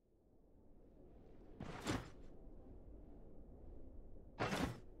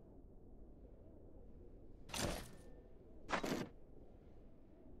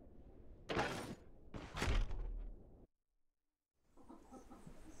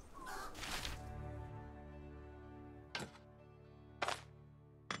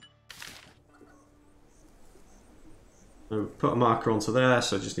 So put a marker onto there,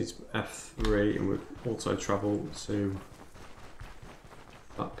 so it just needs F3 and we'll auto travel to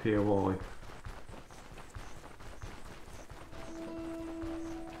that POI.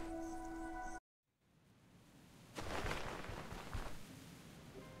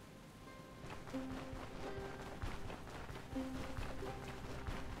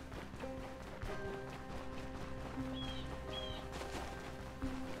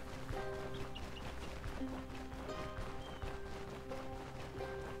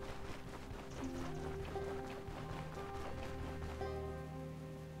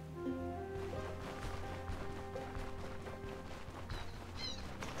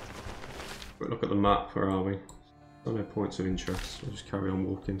 Quick look at the map, where are we? No points of interest, we'll just carry on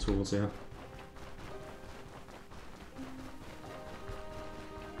walking towards here.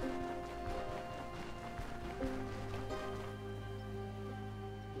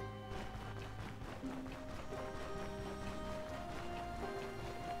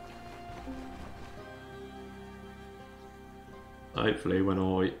 Hopefully when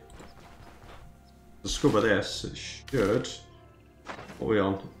I discover this, it should... What are we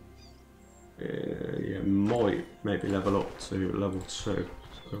on? Yeah, might maybe level up to level 2, so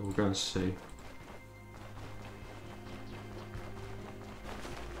we're going to see.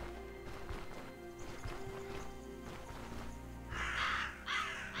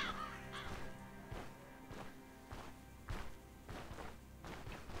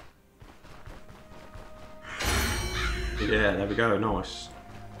 Yeah, there we go, nice.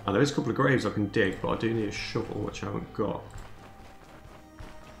 And there is a couple of graves I can dig, but I do need a shovel, which I haven't got.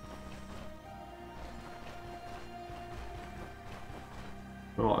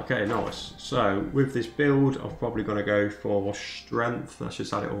 Right, okay, nice. So, with this build, I'm probably going to go for strength. Let's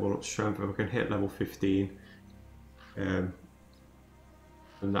just add it all up to strength. If I can hit level 15. And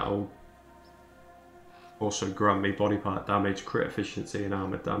that'll also grant me body part damage, crit efficiency, and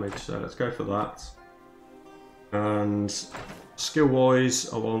armor damage. So, let's go for that. And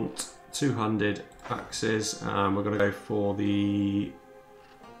skill-wise, I want two-handed axes. And we're going to go for the...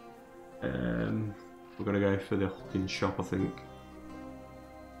 we're going to go for the hooking shop, I think.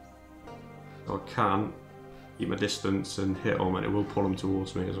 I can keep my distance and hit them, and it will pull them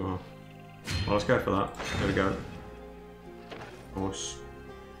towards me as well. Well, let's go for that. There we go. Nice.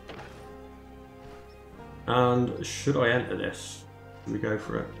 And should I enter this? Should we go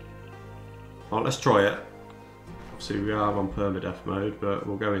for it? Well, let's try it. Obviously we are on permadeath mode, but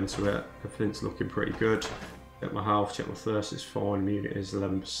we'll go into it. Everything's looking pretty good. Check my health, check my thirst, it's fine. Immunity is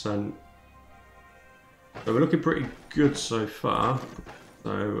 11%. So we're looking pretty good so far.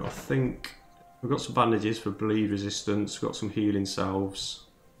 So I think we've got some bandages for bleed resistance, we've got some healing salves,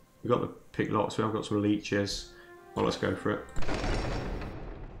 we've got the picklocks, we have got some leeches. Well, let's go for it.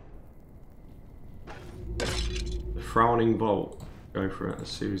 The frowning bolt, go for it,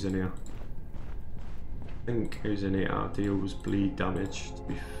 let's see who's in here. I think who's in here deals bleed damage, to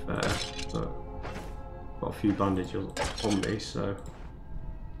be fair, but got a few bandages on me, so.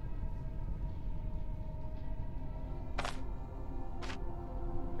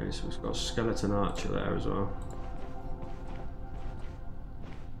 Okay, so we've got a skeleton archer there as well.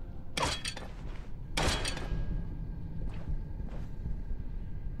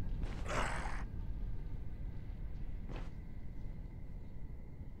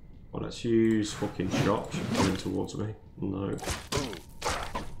 Well, let's use fucking shot. She's coming towards me. No.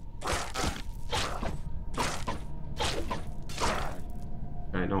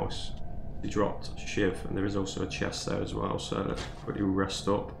 Okay, nice. He dropped a shiv, and there is also a chest there as well, so let's quickly rest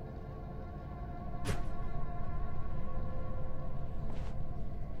up.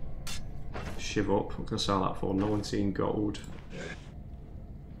 Shiv up, I'm going to sell that for 19 gold.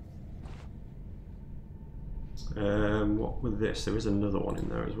 What with this? There is another one in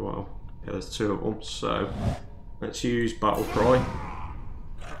there as well. Yeah, there's two of them, so let's use battle cry.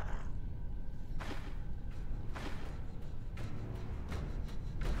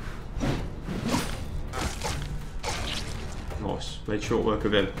 Nice, made short work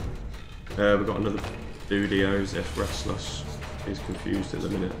of him. We've got another dude here who's restless. He's confused at the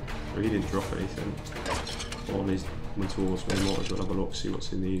minute. So he didn't drop anything. Well, he's coming towards me. Might as well have a look, see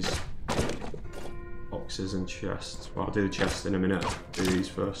what's in these boxes and chests. Well, I'll do the chests in a minute. Do these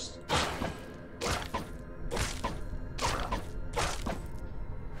first.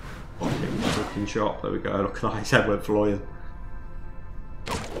 Fucking shot. There we go. Look at that. His head went flying.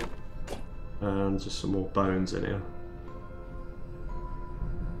 And just some more bones in here.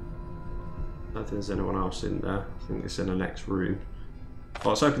 I don't think there's anyone else in there. I think it's in the next room. Oh,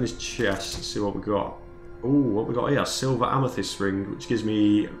 let's open this chest and see what we got. Oh, what we got here? Silver amethyst ring, which gives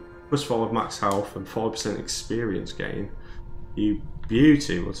me +5 max health and 5% experience gain. You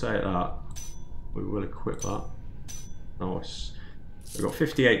beauty, we'll take that. We will equip that. Nice. We've got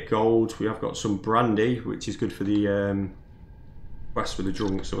 58 gold. We have got some brandy, which is good for the quest with the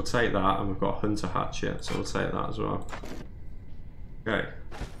drunk, so we'll take that. And we've got a hunter hatchet, so we'll take that as well. Okay.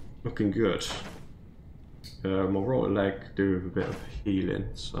 Looking good. My right leg do with a bit of healing,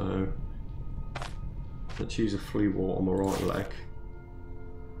 so let's use a flea wart on my right leg.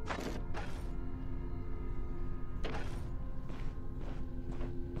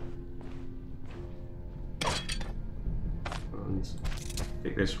 And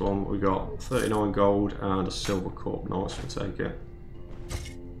pick this one. We got 39 gold and a silver cup. Nice, we'll take it.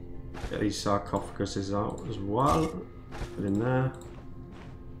 Get these sarcophaguses out as well. Put in there.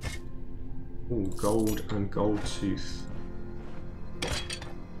 Ooh, gold and gold tooth.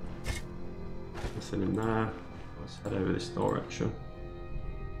 Nothing in there. Let's head over this direction.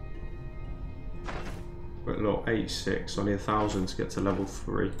 Quick look, 86, only 1,000 to get to level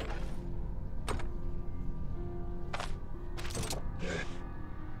 3.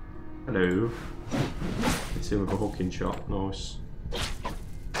 Hello. Hits him with a hooking shot, nice.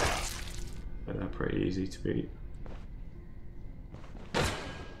 But they're pretty easy to beat.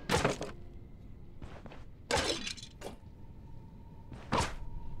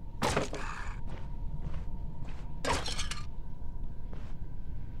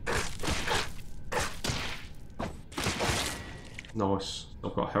 Nice.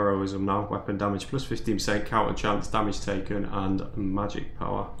 I've got heroism now. Weapon damage plus 15%, counter chance, damage taken, and magic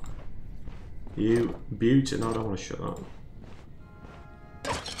power. You beauty. No, I don't want to shut that.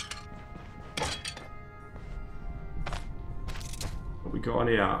 What we got on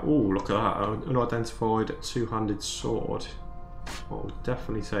here? Oh, look at that. An unidentified two-handed sword. I'll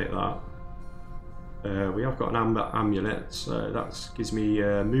definitely take that. We have got an amber amulet, so that gives me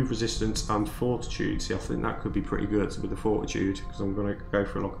move resistance and fortitude. See, I think that could be pretty good with the fortitude, because I'm going to go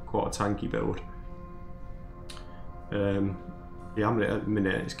for like quite a tanky build. The amulet at the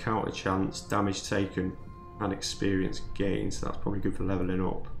minute is counter chance, damage taken, and experience gained, so that's probably good for leveling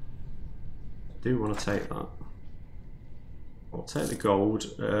up. I do want to take that. I'll take the gold.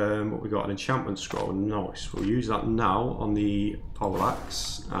 What we got? An enchantment scroll. Nice. We'll use that now on the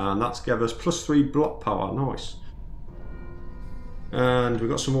poleaxe, and that's give us plus 3 block power. Nice. And we've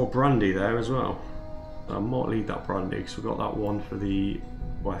got some more brandy there as well. I might leave that brandy because we've got that one for the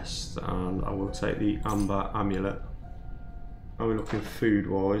west, and I will take the amber amulet. How are we looking food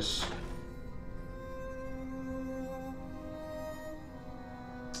wise?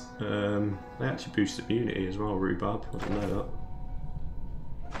 They actually boost immunity as well, rhubarb. I didn't know that.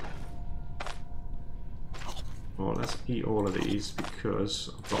 Well, let's eat all of these because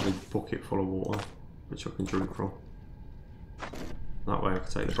I've got a bucket full of water which I can drink from. That way I can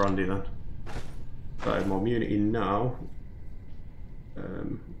take the brandy then. So my immunity now,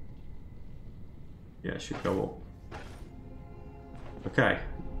 yeah, it should go up. Okay,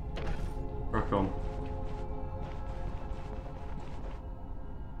 crack on.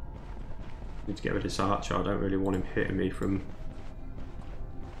 Need to get rid of this archer. I don't really want him hitting me from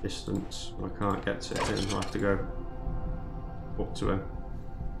distance. I can't get to him. I have to go up to him.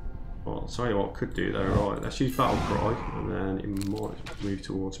 Well, I'll tell you what I could do though. Right, let's use battle cry, and then he might move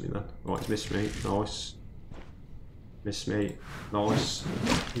towards me then. Right, he's missed me. Nice. Missed me. Nice.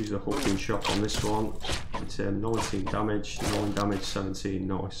 Use the hooking shot on this one. It's 19 damage, 9 damage, 17.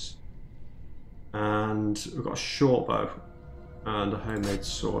 Nice. And we've got a short bow and a homemade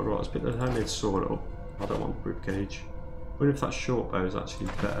sword. Right, let's pick the homemade sword up. I don't want ribcage. I wonder if that short bow is actually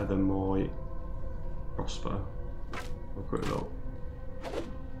better than my crossbow. I'll quick look.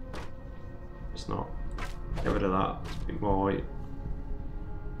 It's not. Get rid of that. Let's pick my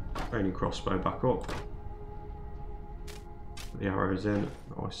training crossbow back up. Put the arrows in.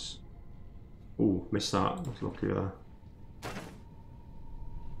 Nice. Ooh, missed that. I was lucky there.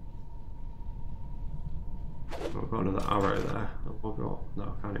 I've got another arrow there. I've got. No,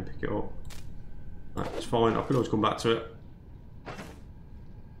 I can't even pick it up. That's fine. I can always come back to it.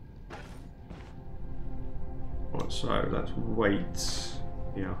 Right, so let's wait.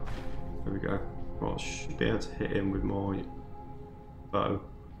 Yeah, there we go. Right, I should be able to hit him with my bow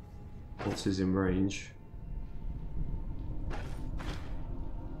once he's in range.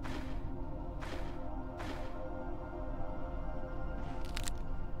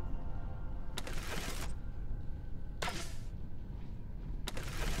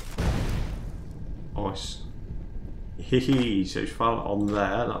 Nice. Hehe, so he's fell on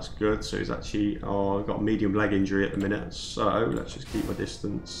there, that's good. So he's actually got a medium leg injury at the minute, so let's just keep my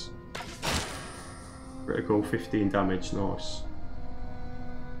distance. Critical, 15 damage, nice.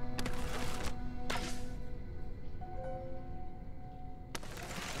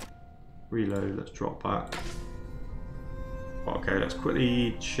 Reload, let's drop back. Okay, let's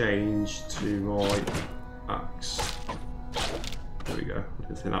quickly change to my axe. There we go. I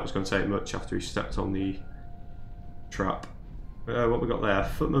didn't think that was going to take much after he stepped on the trap. What we got there?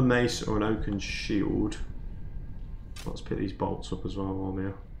 Footman mace or an oaken shield. Let's pick these bolts up as well while I'm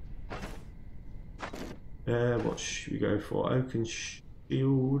here. What should we go for? Oaken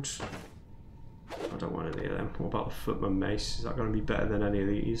shield. I don't want any of them. What about the footman mace? Is that going to be better than any of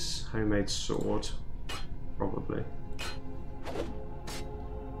these? Homemade sword. Probably.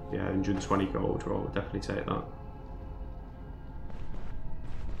 Yeah, 120 gold. Well, we'll definitely take that.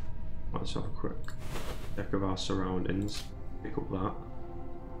 let's have a quick check of our surroundings. Pick up that.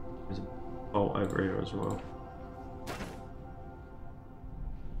 There's a bolt over here as well.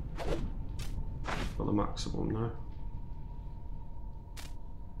 Got the maximum now.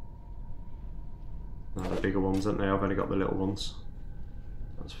 No, the bigger ones, aren't they? I've only got the little ones.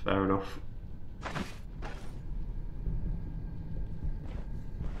 That's fair enough.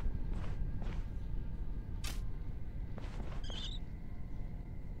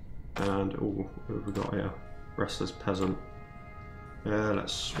 And oh, who have we got here? Restless peasant.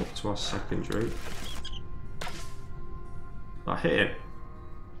 Let's swap to our secondary. I hit him.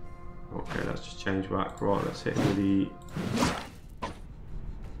 Okay, let's just change back. Right, let's hit him with the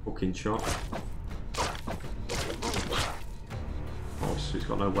hooking shot. Oh, so he's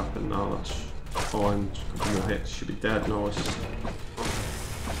got no weapon now. That's fine. Just a couple more hits. Should be dead. Nice.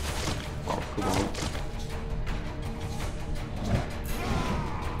 Oh, come on.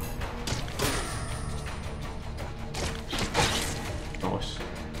 Nice.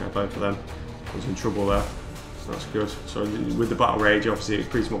 Yeah, both of them. I was in trouble there. So that's good. So with the battle rage, obviously it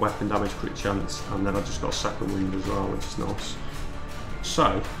increased my weapon damage, crit chance, and then I just got a second wound as well, which is nice.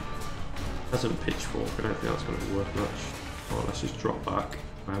 So, peasant pitchfork. I don't think that's going to be worth much. Right, let's just drop back.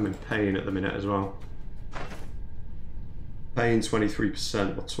 I am in pain at the minute as well. Pain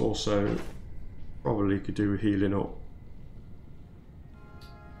 23%, but also probably could do with healing up.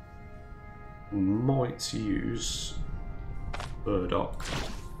 Might use burdock.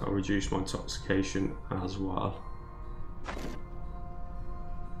 I'll reduce my intoxication as well.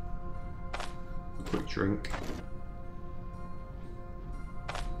 A quick drink.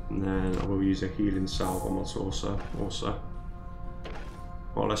 And then I will use a healing salve on my torso also.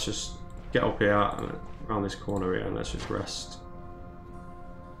 Well, let's just get up here and around this corner here and let's just rest.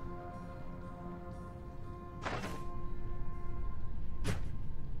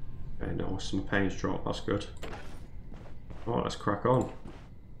 Okay, nice. My pain's dropped, that's good. Alright, let's crack on.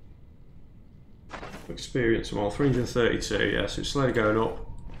 Experience, well, 332, yeah, so it's slowly going up,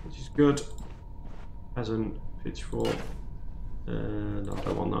 which is good. Peasant, pitchfork, and I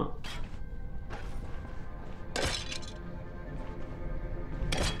don't want that.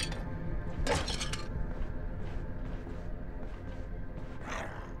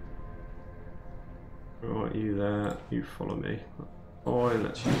 Right, you there, you follow me. Fine,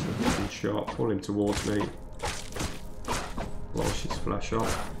 let's use the fucking shot, pull him towards me. Wash his flesh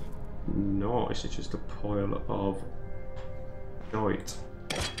off. Nice, it's just a pile of night.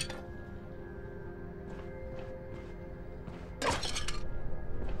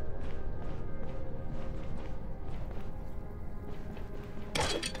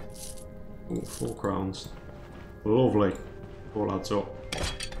 Oh, 4 crowns. Lovely. All adds up.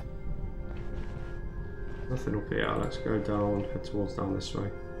 Nothing up here, let's go down, head towards down this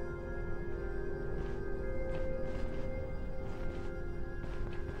way.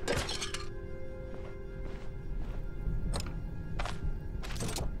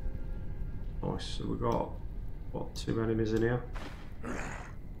 Nice, so we've got, what, 2 enemies in here?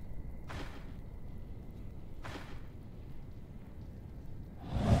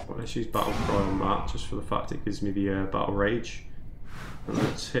 Well, let's use battle cry on that, just for the fact it gives me the battle rage. And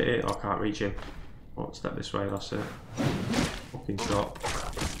let's hit it, I can't reach him. Oh, step this way, that's it. Fucking shot.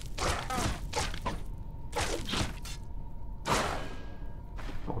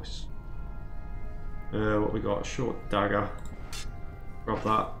 Nice. What we got? A short dagger. Grab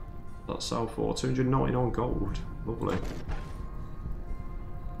that. That's sell for 299 gold. Lovely.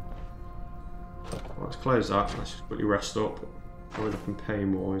 Right, let's close that. Let's just quickly rest up. Going up in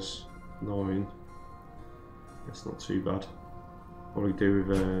pain wise. 9. That's not too bad. Probably do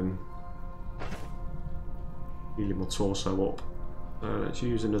with healing my torso up. Let's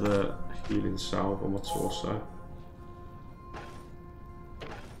use another healing salve on my torso.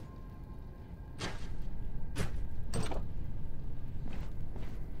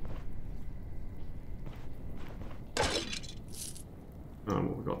 And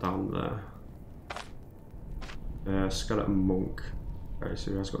what we got down there? Skeleton monk. Okay,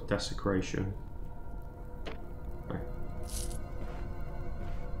 so he has got desecration. Okay.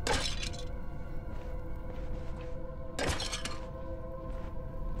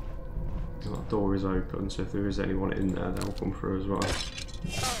 That door is open, so if there is anyone in there, they'll come through as well.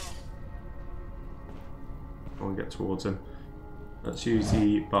 Try and get towards him. Let's use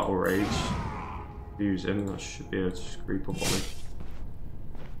the battle rage. Use him, that should be able to just creep up on him.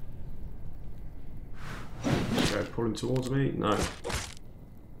 Okay, pull him towards me. No.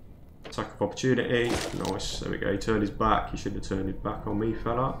 Attack of opportunity. Nice. There we go. He turned his back. He should have turned his back on me,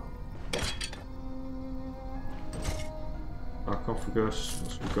 fella. sarcophagus,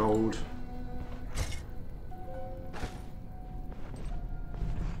 got some gold.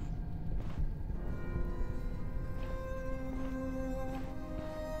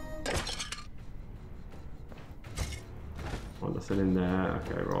 Oh, nothing in there.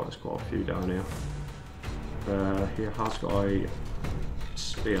 Okay, right, there's quite a few down here. He has got a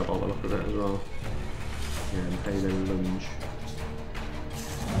spear by the look of it as well. Yeah, impaling lunge.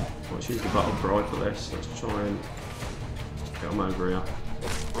 Let's use the battle cry for this. Let's try and get them over here.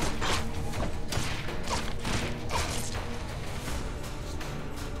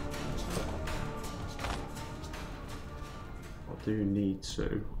 I do need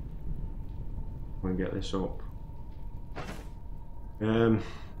to try and get this up.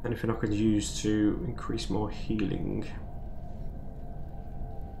 Anything I could use to increase my healing?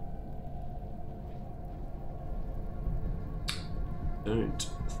 Don't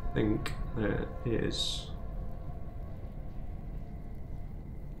think there is.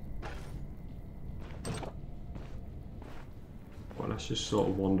 Well, let's just sort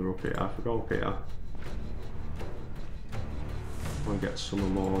of wander up here. If I go up here, try and get some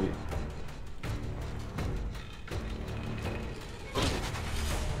of my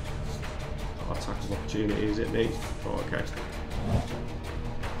attack of opportunity. Is it me? Oh, okay.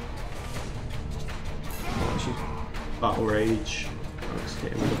 Oh, actually, battle rage. Let's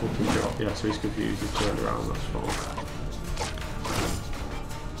hit him with a booking drop. Yeah, so he's confused. He's turned around. That's fine.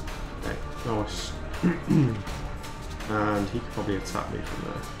 Okay, nice. And he could probably attack me from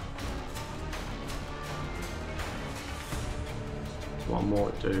there. What I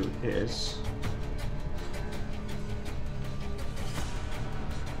might do is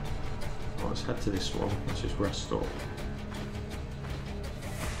let's head to this one. Let's just rest up.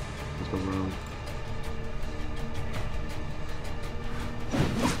 Let's go around.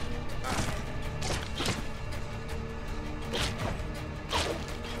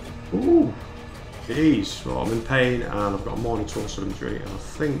 Ooh! Jeez, well, I'm in pain and I've got a minor torso injury and I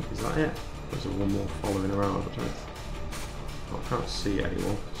think, is that it? There's one more following around, I can't see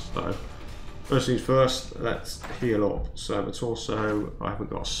anyone, so first things first, let's heal up. So the torso, I haven't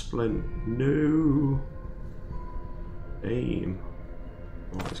got a splint. No! Aim.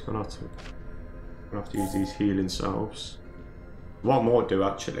 Oh, it's gonna have to use these healing salves. What I might do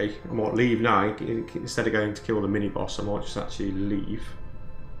actually, I might leave now, instead of going to kill the mini boss, I might just actually leave.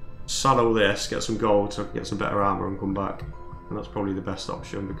 Sell all this, get some gold so I can get some better armor and come back. And that's probably the best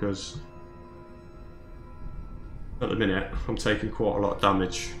option because at the minute I'm taking quite a lot of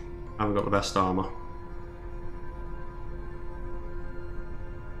damage. I haven't got the best armor.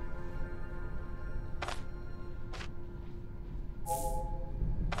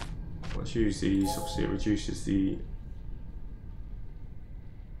 Let's use these, obviously it reduces the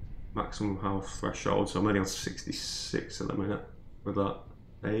maximum health threshold, so I'm only on 66 at the minute with that.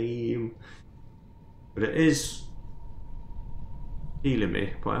 Aim. But it is healing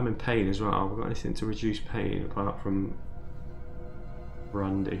me, but I'm in pain as well. Have I got anything to reduce pain apart from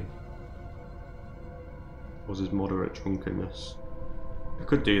brandy? Causes moderate drunkenness. I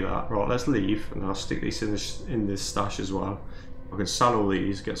could do that. Right, let's leave and I'll stick these in this stash as well. I can sell all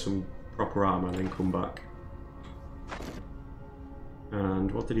these, get some proper armor and then come back. And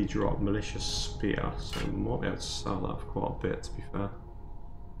what did he drop? Malicious spear. So I might be able to sell that for quite a bit, to be fair.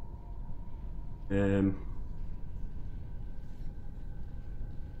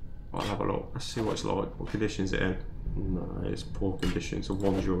 I'll have a look. Let's see what it's like. What condition is it in? No, it's poor condition. It's a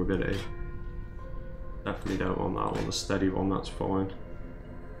 1 durability. Definitely don't want that one. The steady one, that's fine.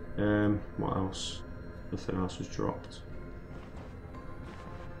 What else? Nothing else was dropped.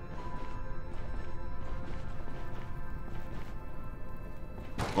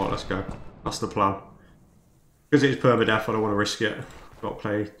 Right, let's go. That's the plan. Because it's permadeath, I don't want to risk it. Got to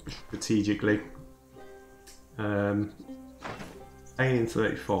play strategically. Staying in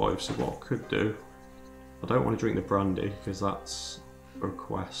 35, so what I could do, I don't want to drink the brandy because that's a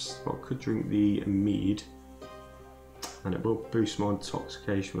quest, but I could drink the mead and it will boost my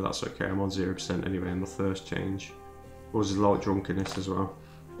intoxication, but that's okay, I'm on 0% anyway in the thirst change. Causes light drunkenness as well.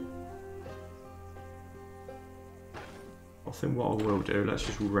 I think what I will do, let's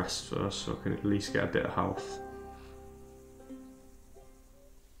just rest first so I can at least get a bit of health.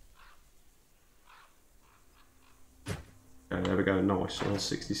 Okay, there we go, nice, I'm on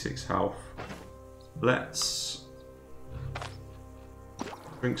 66 health. Let's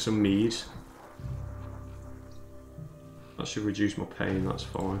drink some mead. That should reduce my pain, that's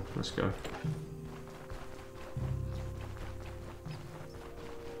fine. Let's go.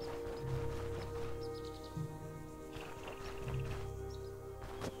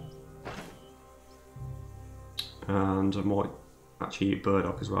 And I might Actually eat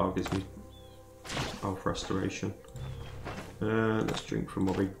burdock as well, gives me health restoration. Let's drink from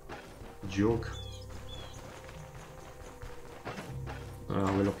my big jug.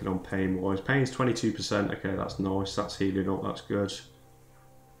 We're looking on pain wise. Pain's 22%, okay, that's nice, that's healing up, that's good.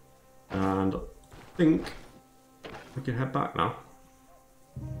 And I think we can head back now.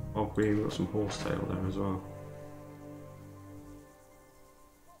 Oh, we've got some horsetail there as well.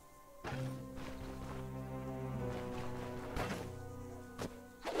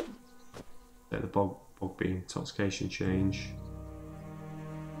 The bog bean intoxication change.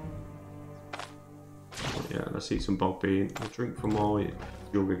 But yeah, let's eat some bog bean. I'll drink from my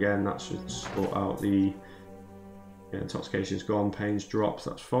jug again. That should sort out the intoxication's gone, pain's dropped.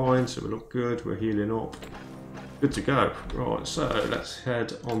 That's fine. So we look good. We're healing up. Good to go. Right. So let's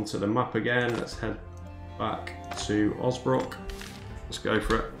head onto the map again. Let's head back to Osbrook. Let's go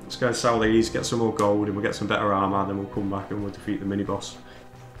for it. Let's go and sell these. Get some more gold, and we'll get some better armor. Then we'll come back and we'll defeat the mini boss.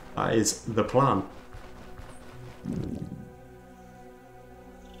 That is the plan.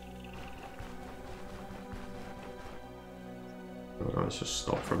 Right, let's just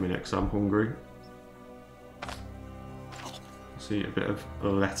stop for a minute because I'm hungry. Let's eat a bit of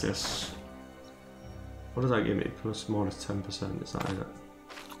lettuce. What does that give me? Plus minus 10%, is that it?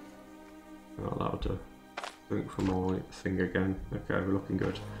 Oh, that'll do. Drink from my thing again. Okay, we're looking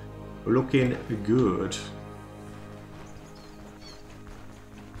good. We're looking good.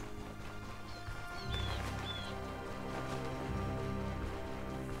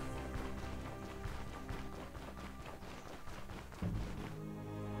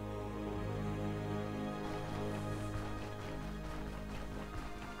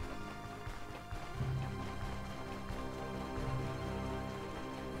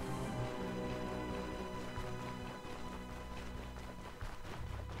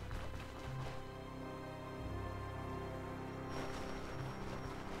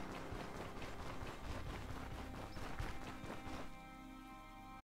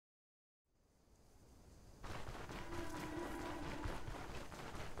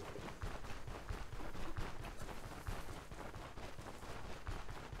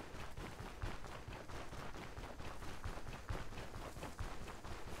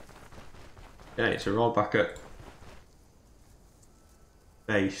 Okay, so we're all back at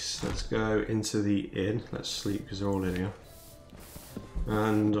base. Let's go into the inn. Let's sleep because they're all in here.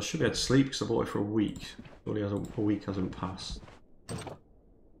 And I should be able to sleep because I bought it for a week. Surely a week hasn't passed.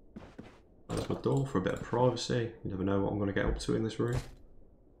 There's my door for a bit of privacy. You never know what I'm going to get up to in this room.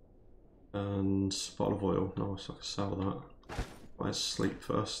 And a bottle of oil. Nice, I can sell that. Let's sleep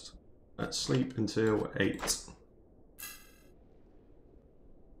first. Let's sleep until 8.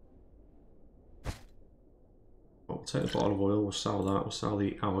 We'll take the bottle of oil, we'll sell that, we'll sell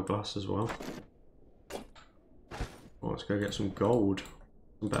the hourglass as well. Right, let's go get some gold,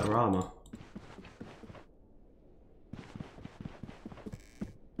 some better armour.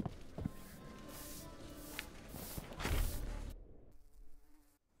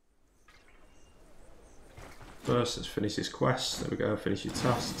 First, let's finish this quest. There we go, finish your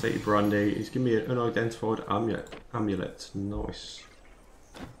task, take your brandy. He's giving me an unidentified amulet. Nice.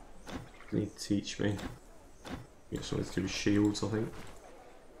 You need to teach me. Get something to do with shields, I think.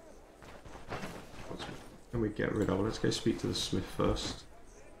 What can we get rid of? Let's go speak to the smith first.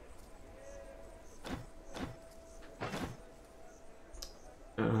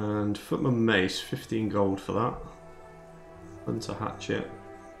 And footman mace, 15 gold for that. Hunter hatchet,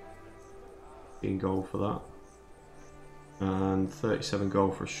 15 gold for that. And 37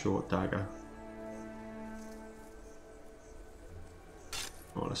 gold for a short dagger.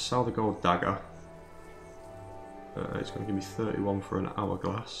 Right, let's sell the gold dagger. It's going to give me 31 for an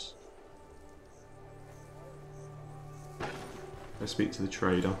hourglass. Let's speak to the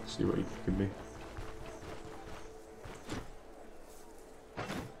trader, see what he can give me.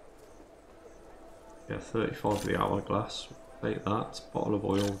 Yeah, 35 for the hourglass. Take that. Bottle of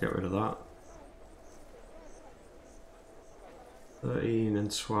oil, get rid of that. 13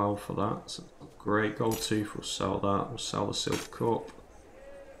 and 12 for that. So great. Gold tooth, we'll sell that. We'll sell the silk cup.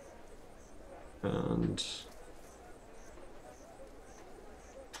 And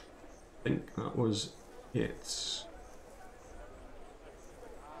I think that was it.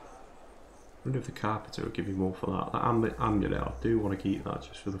 I wonder if the carpenter will give you more for that. That amulet, I do want to keep that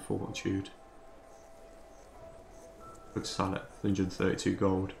just for the fortitude. Could sell it, 132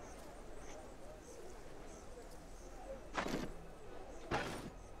 gold.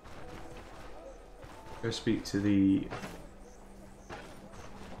 Go speak to the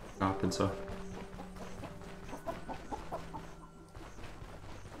carpenter.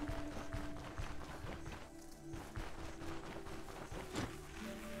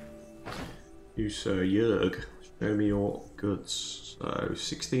 You sir, Jorg, show me your goods. So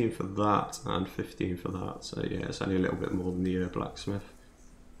 16 for that and 15 for that. So yeah, it's only a little bit more than the blacksmith.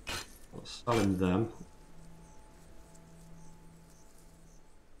 I'll sell him them.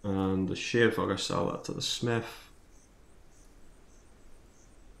 And the shiv, I'll go sell that to the smith.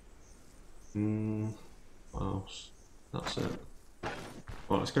 What else? That's it.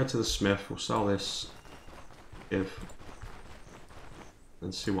 Well, let's go to the smith. We'll sell this shiv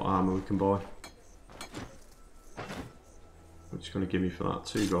and see what armor we can buy. Which is going to give me for that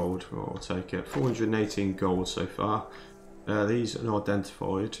 2 gold. Well, I'll take it. 418 gold so far. These are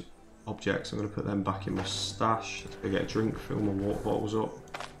unidentified objects. I'm going to put them back in my stash. Let's go get a drink, fill my water bottles up.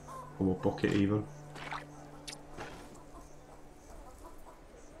 Or my bucket even.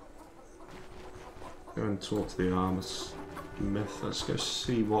 Go and talk to the armor smith. Let's go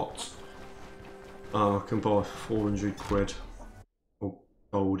see what I can buy for 400 quid. Or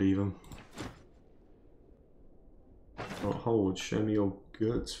gold even. Right, hold, show me your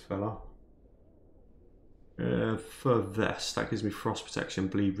goods, fella. Fur vest, that gives me frost protection,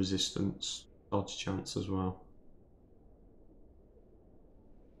 bleed resistance, dodge chance as well.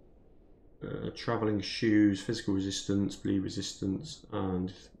 Travelling shoes, physical resistance, bleed resistance,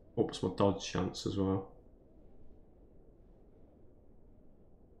 and ups my dodge chance as well.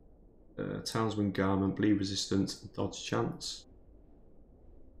 Talisman garment, bleed resistance, dodge chance.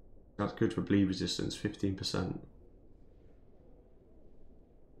 That's good for bleed resistance, 15%.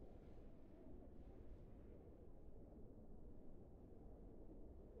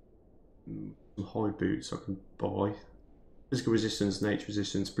 Some high boots I can buy. Physical resistance, nature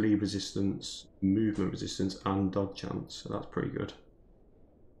resistance, bleed resistance, movement resistance, and dodge chance. So that's pretty good.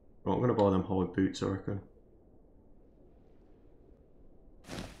 Right, I'm going to buy them high boots, I reckon.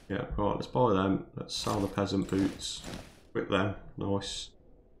 Yeah, right, let's buy them. Let's sell the peasant boots. Equip them. Nice.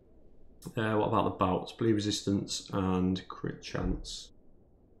 What about the belts? Bleed resistance and crit chance.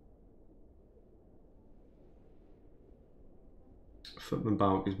 Footman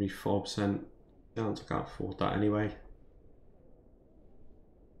belt gives me 4% chance. I can't afford that anyway.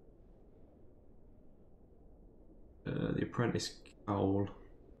 The apprentice cowl.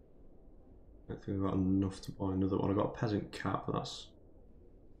 I don't think I've got enough to buy another one. I've got a peasant cap, but that's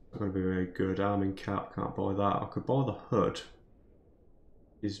not going to be very good. Arming cap, can't buy that. I could buy the hood.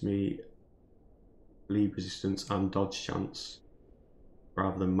 Gives me bleed resistance and dodge chance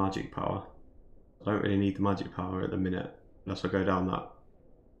rather than magic power. I don't really need the magic power at the minute unless I go down that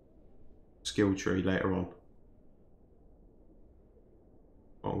skill tree later on.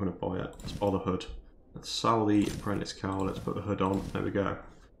 Oh, I'm going to buy it. Let's buy the hood. Let's sell the apprentice cowl. Let's put the hood on. There we go.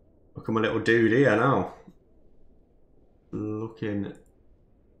 Look at my little dude here now. Looking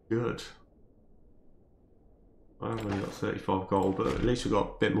good. I've only got 35 gold, but at least we've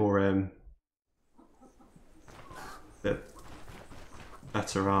got a bit more, bit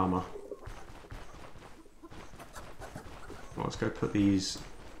better armor. Right, let's go put these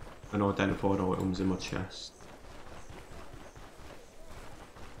unidentified items in my chest.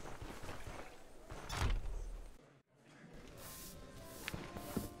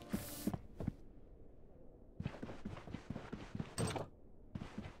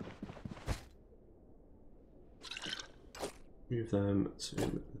 Move them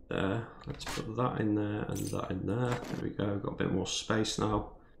to there. Let's put that in there and that in there. There we go. Got a bit more space now.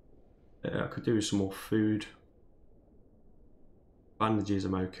 I could do with some more food. Bandages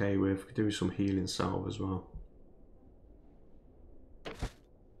I'm okay with. Could do with some healing salve as well.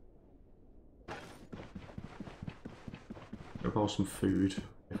 I'll buy some food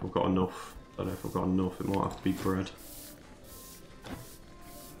if I've got enough. I don't know if I've got enough. It might have to be bread.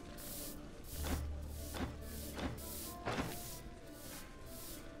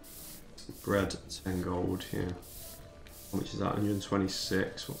 Bread, 10 gold here. How much is that?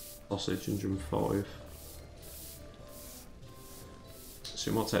 126. Sausage, 105.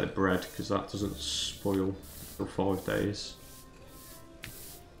 So we might take the bread because that doesn't spoil for 5 days.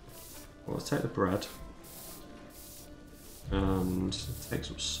 Well, let's take the bread. And it takes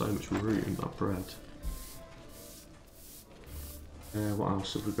up so much room, that bread. What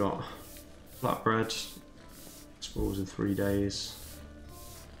else have we got? Flatbread. Spoils in 3 days.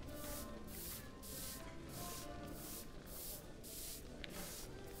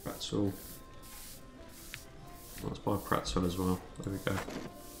 Pretzel. Let's buy pretzel as well. There we go.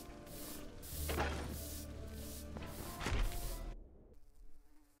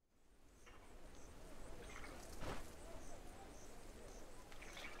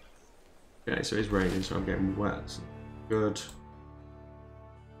 Okay, so it's raining, so I'm getting wet. Good.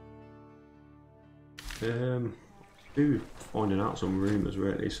 Do finding out some rumours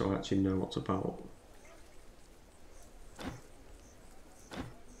really, so I actually know what's about.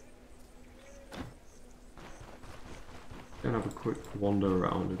 Gonna have a quick wander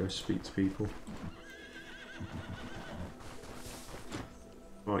around and go speak to people.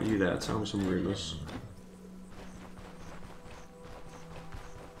 Right, you there, tell me some rumours.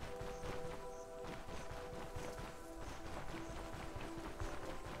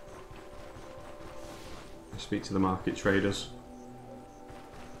 Speak to the market traders.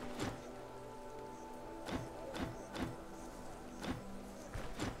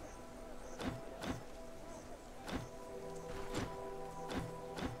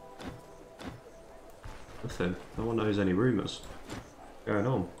 Nothing. No one knows any rumours. What's going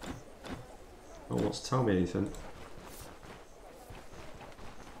on? No one wants to tell me anything.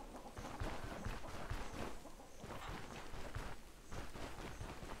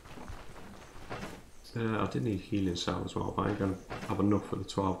 I did need healing cell as well, but I ain't going to have enough for the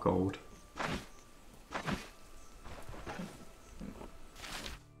 12 gold.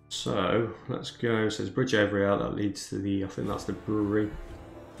 So, let's go. So there's a bridge over here that leads to the, I think that's the brewery.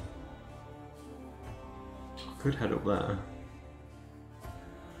 I could head up there.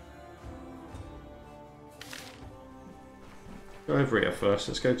 Go over here first.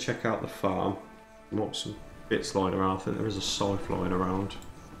 Let's go check out the farm. There might be some bits lying around. I think there is a scythe lying around.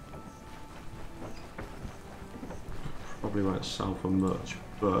 Probably won't sell for much,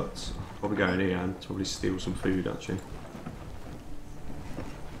 but I'll probably go in here and probably steal some food actually.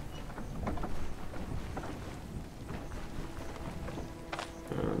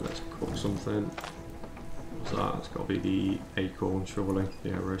 Let's cook something. What's that? It's got to be the acorn surely.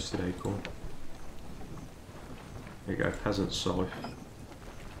 Yeah, roasted acorn. There you go, peasant scythe.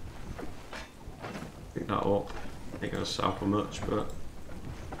 Pick that up. Ain't going to sell for much, but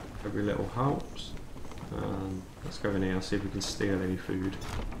every little helps. Let's go in here and see if we can steal any food.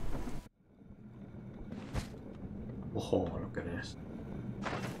 Oh, look at this.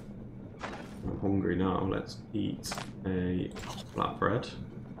 I'm hungry now. Let's eat a flatbread.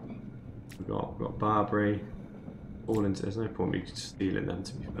 We've got barberry. All into. There's no point me stealing them,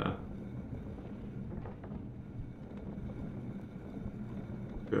 to be fair.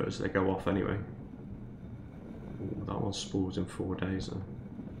 Good as they go off anyway. Ooh, that one spawns in 4 days though.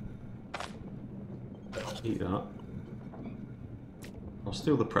 Eat that. I'll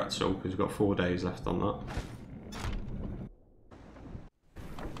steal the pretzel because we've got 4 days left on that.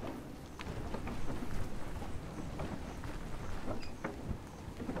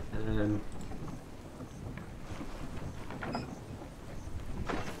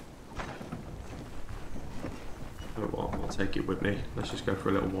 Oh well, I'll take it with me. Let's just go for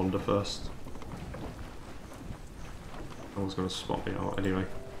a little wander first. No one's going to spot me out anyway.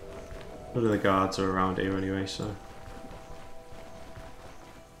 None of the guards are around here anyway, so.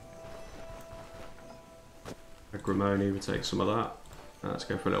 Grimoni would take some of that. Let's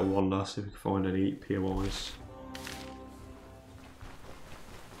go for a little wander, see if we can find any POIs.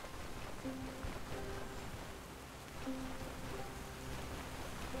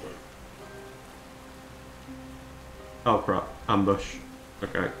 Oh crap, ambush.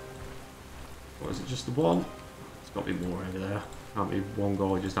 Okay. What is it, just the one? There's got to be more over there. Can't be one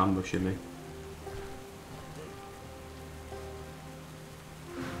guy just ambushing me.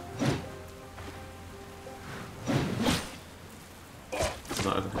 They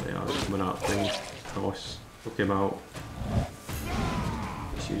are coming out things. Nice. Took him out.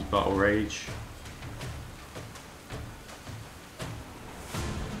 Let's use battle rage.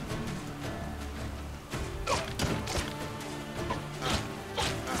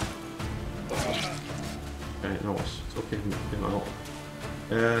 Okay, nice. Took him out.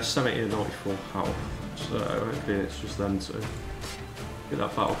 70 and 94 health. So hopefully it's just them to get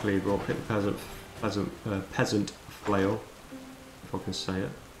that battle cleaver up, hit the peasant flail. If I can say it.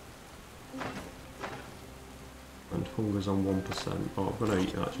 And hunger's on 1%. Oh, I'm going to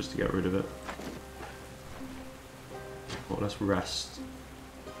eat that just to get rid of it. Well, let's rest.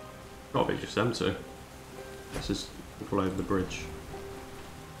 Gotta be just them two. Let's just all over the bridge.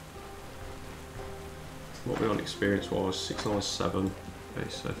 What we on experience was 697. Okay,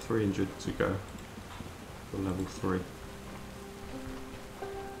 so 300 to go for level 3.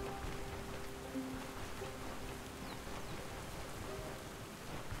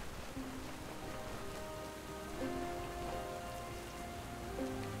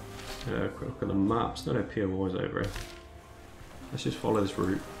 Yeah, quick look at the maps. No POIs over here. Let's just follow this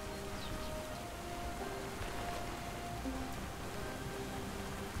route.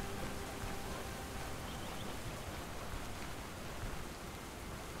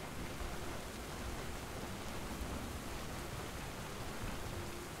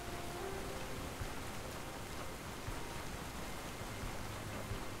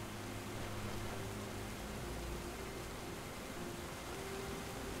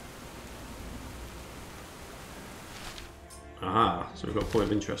 Aha, so we've got a point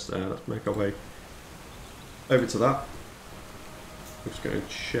of interest there. Let's make our way over to that. Let's go and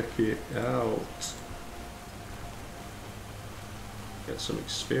check it out. Get some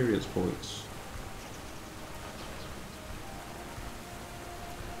experience points.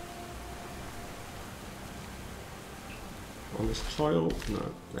 On this tile?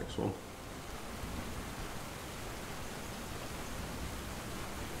 No, next one.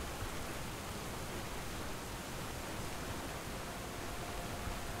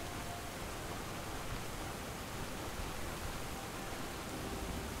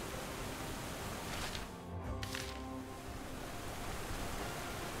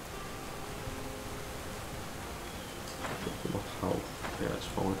 Yeah, it's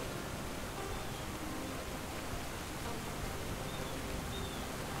fine.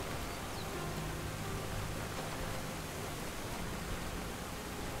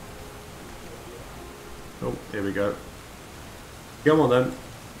 Oh, here we go. Come on then.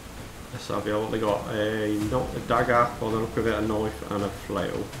 Let's have it. What they got? Not a dagger, or the look of it, a knife and a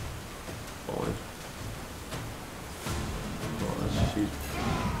flail. Fine. Right, let's just use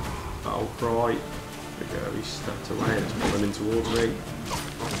battle cry. There we go, he stepped away, it's pulling in towards me.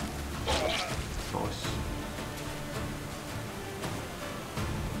 Nice.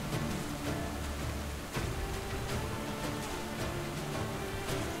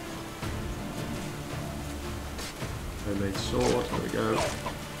 Homemade sword, there we go.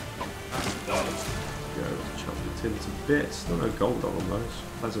 Chop it into bits. Not no gold on those.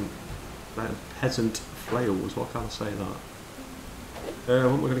 Peasant flails, what can I say that? What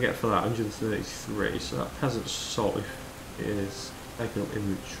am I going to get for that? 133. So that peasant scythe is taking up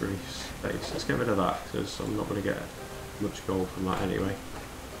inventory space. Let's get rid of that because I'm not going to get much gold from that anyway.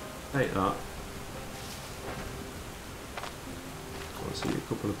 Take that. Let's see a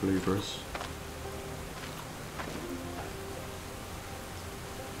couple of blueberries.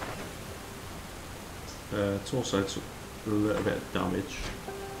 Torso took a little bit of damage.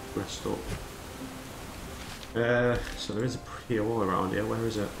 Rest up. So there is a pretty all around here. Where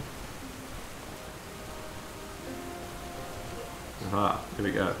is it? Aha, here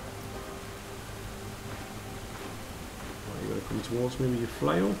we go. Are you going to come towards me with your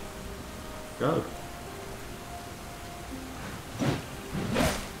flail? Go.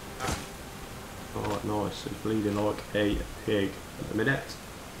 Alright, nice. He's bleeding like a pig at the minute.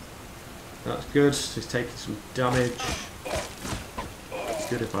 That's good. He's taking some damage. It's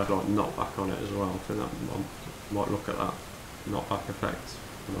good if I'd like knock back on it as well. I think that might look at that knockback effect.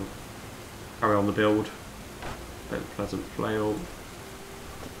 Carry on the build. Take the pleasant flail.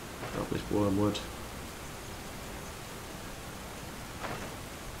 Grab this wormwood.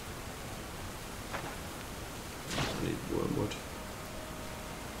 I need wormwood.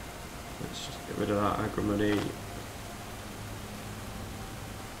 Let's just get rid of that agrimony.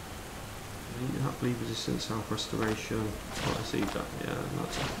 That bleed resistance, health restoration. Oh, I see that. Yeah,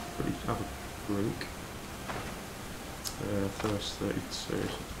 that's pretty. Have a drink. First 32.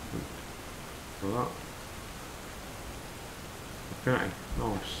 For that. Okay,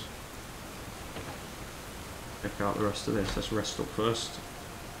 nice. Check out the rest of this. Let's rest up first.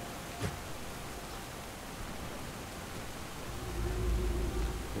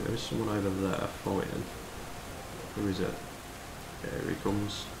 Yeah, there is someone over there fighting. Who is it? Yeah, here he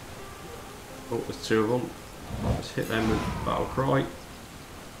comes. Oh, there's two of them. Let's hit them with battle cry.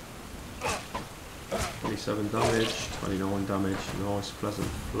 27 damage, 29 damage, nice, pleasant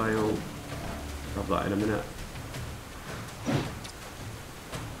flail. Have that in a minute.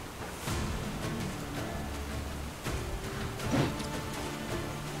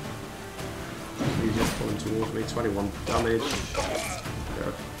 He's just pulling towards me, 21 damage.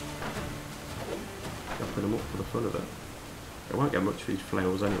 Go. Jumping them up for the fun of it. I won't get much for these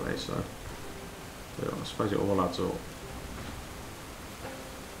flails anyway, so I suppose it all adds up.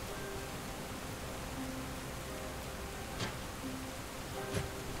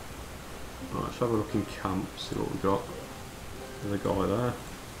 Right, let's have a look in camp, see what we've got. There's a guy there.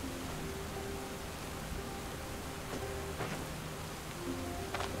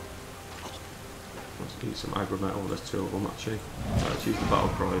 Let's eat some aggro metal, there's two of them actually. Let's use the battle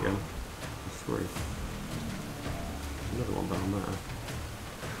cry again. 3. Another one down there.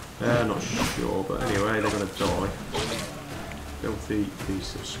 Not sure, but anyway, they're going to die. Filthy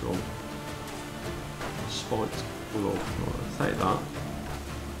piece of scum. Spiked blood. Right, take that.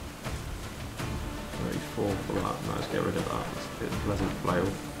 34 for that. No, let's get rid of that. It's a bit pleasant flail.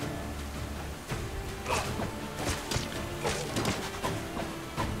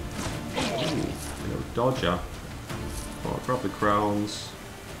 Ooh, little dodger. Right, grab the crowns.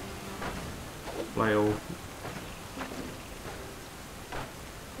 Flail.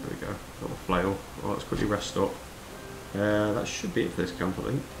 flail. Right, let's quickly rest up. That should be it for this camp, I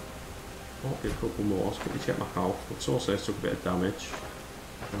think. Might be a couple more. Let's quickly check my health. But also took a bit of damage.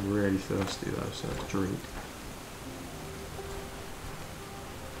 I'm really thirsty though, so let's drink.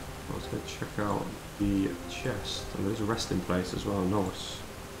 Let's go check out the chest. And there's a resting place as well, nice.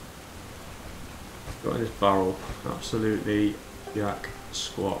 Got in this barrel, absolutely jack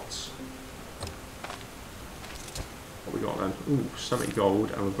squats. What we got then? Ooh, 70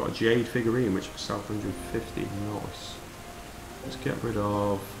 gold, and we've got a jade figurine which is 750. Nice. Let's get rid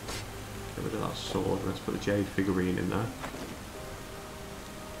of that sword. Let's put the jade figurine in there.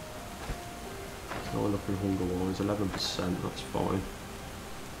 So we're looking hunger wise, 11%. That's fine.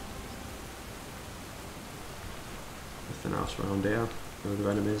 Nothing else around here. No other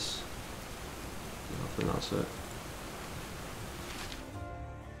enemies. I think that's it.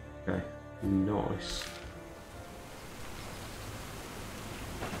 Okay, nice.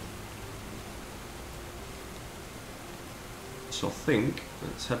 So I think,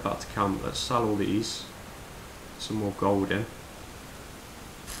 let's head back to camp, let's sell all these, some more gold in,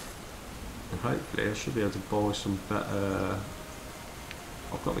 and hopefully I should be able to buy some better.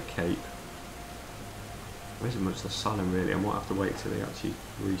 I've got the cape. There isn't much they're selling really, I might have to wait till they actually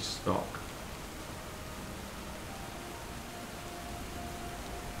restock.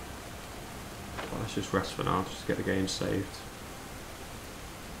 But let's just rest for now, just to get the game saved.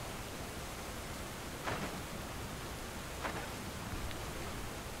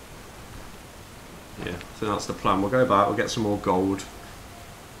 Yeah, so that's the plan. We'll go back, we'll get some more gold.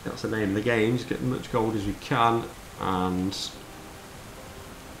 That's the name of the game, just get as much gold as we can, and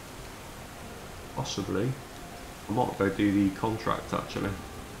possibly I might go do the contract actually.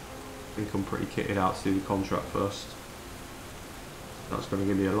 I think I'm pretty kitted out to do the contract first. That's going to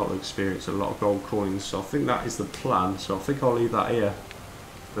give me a lot of experience, a lot of gold coins, so I think that is the plan. So I think I'll leave that here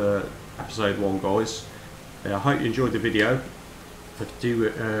for episode 1, guys. I hope you enjoyed the video. If you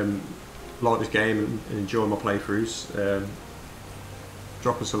do like this game and enjoy my playthroughs,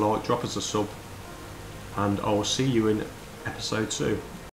 drop us a like, drop us a sub, and I will see you in episode 2.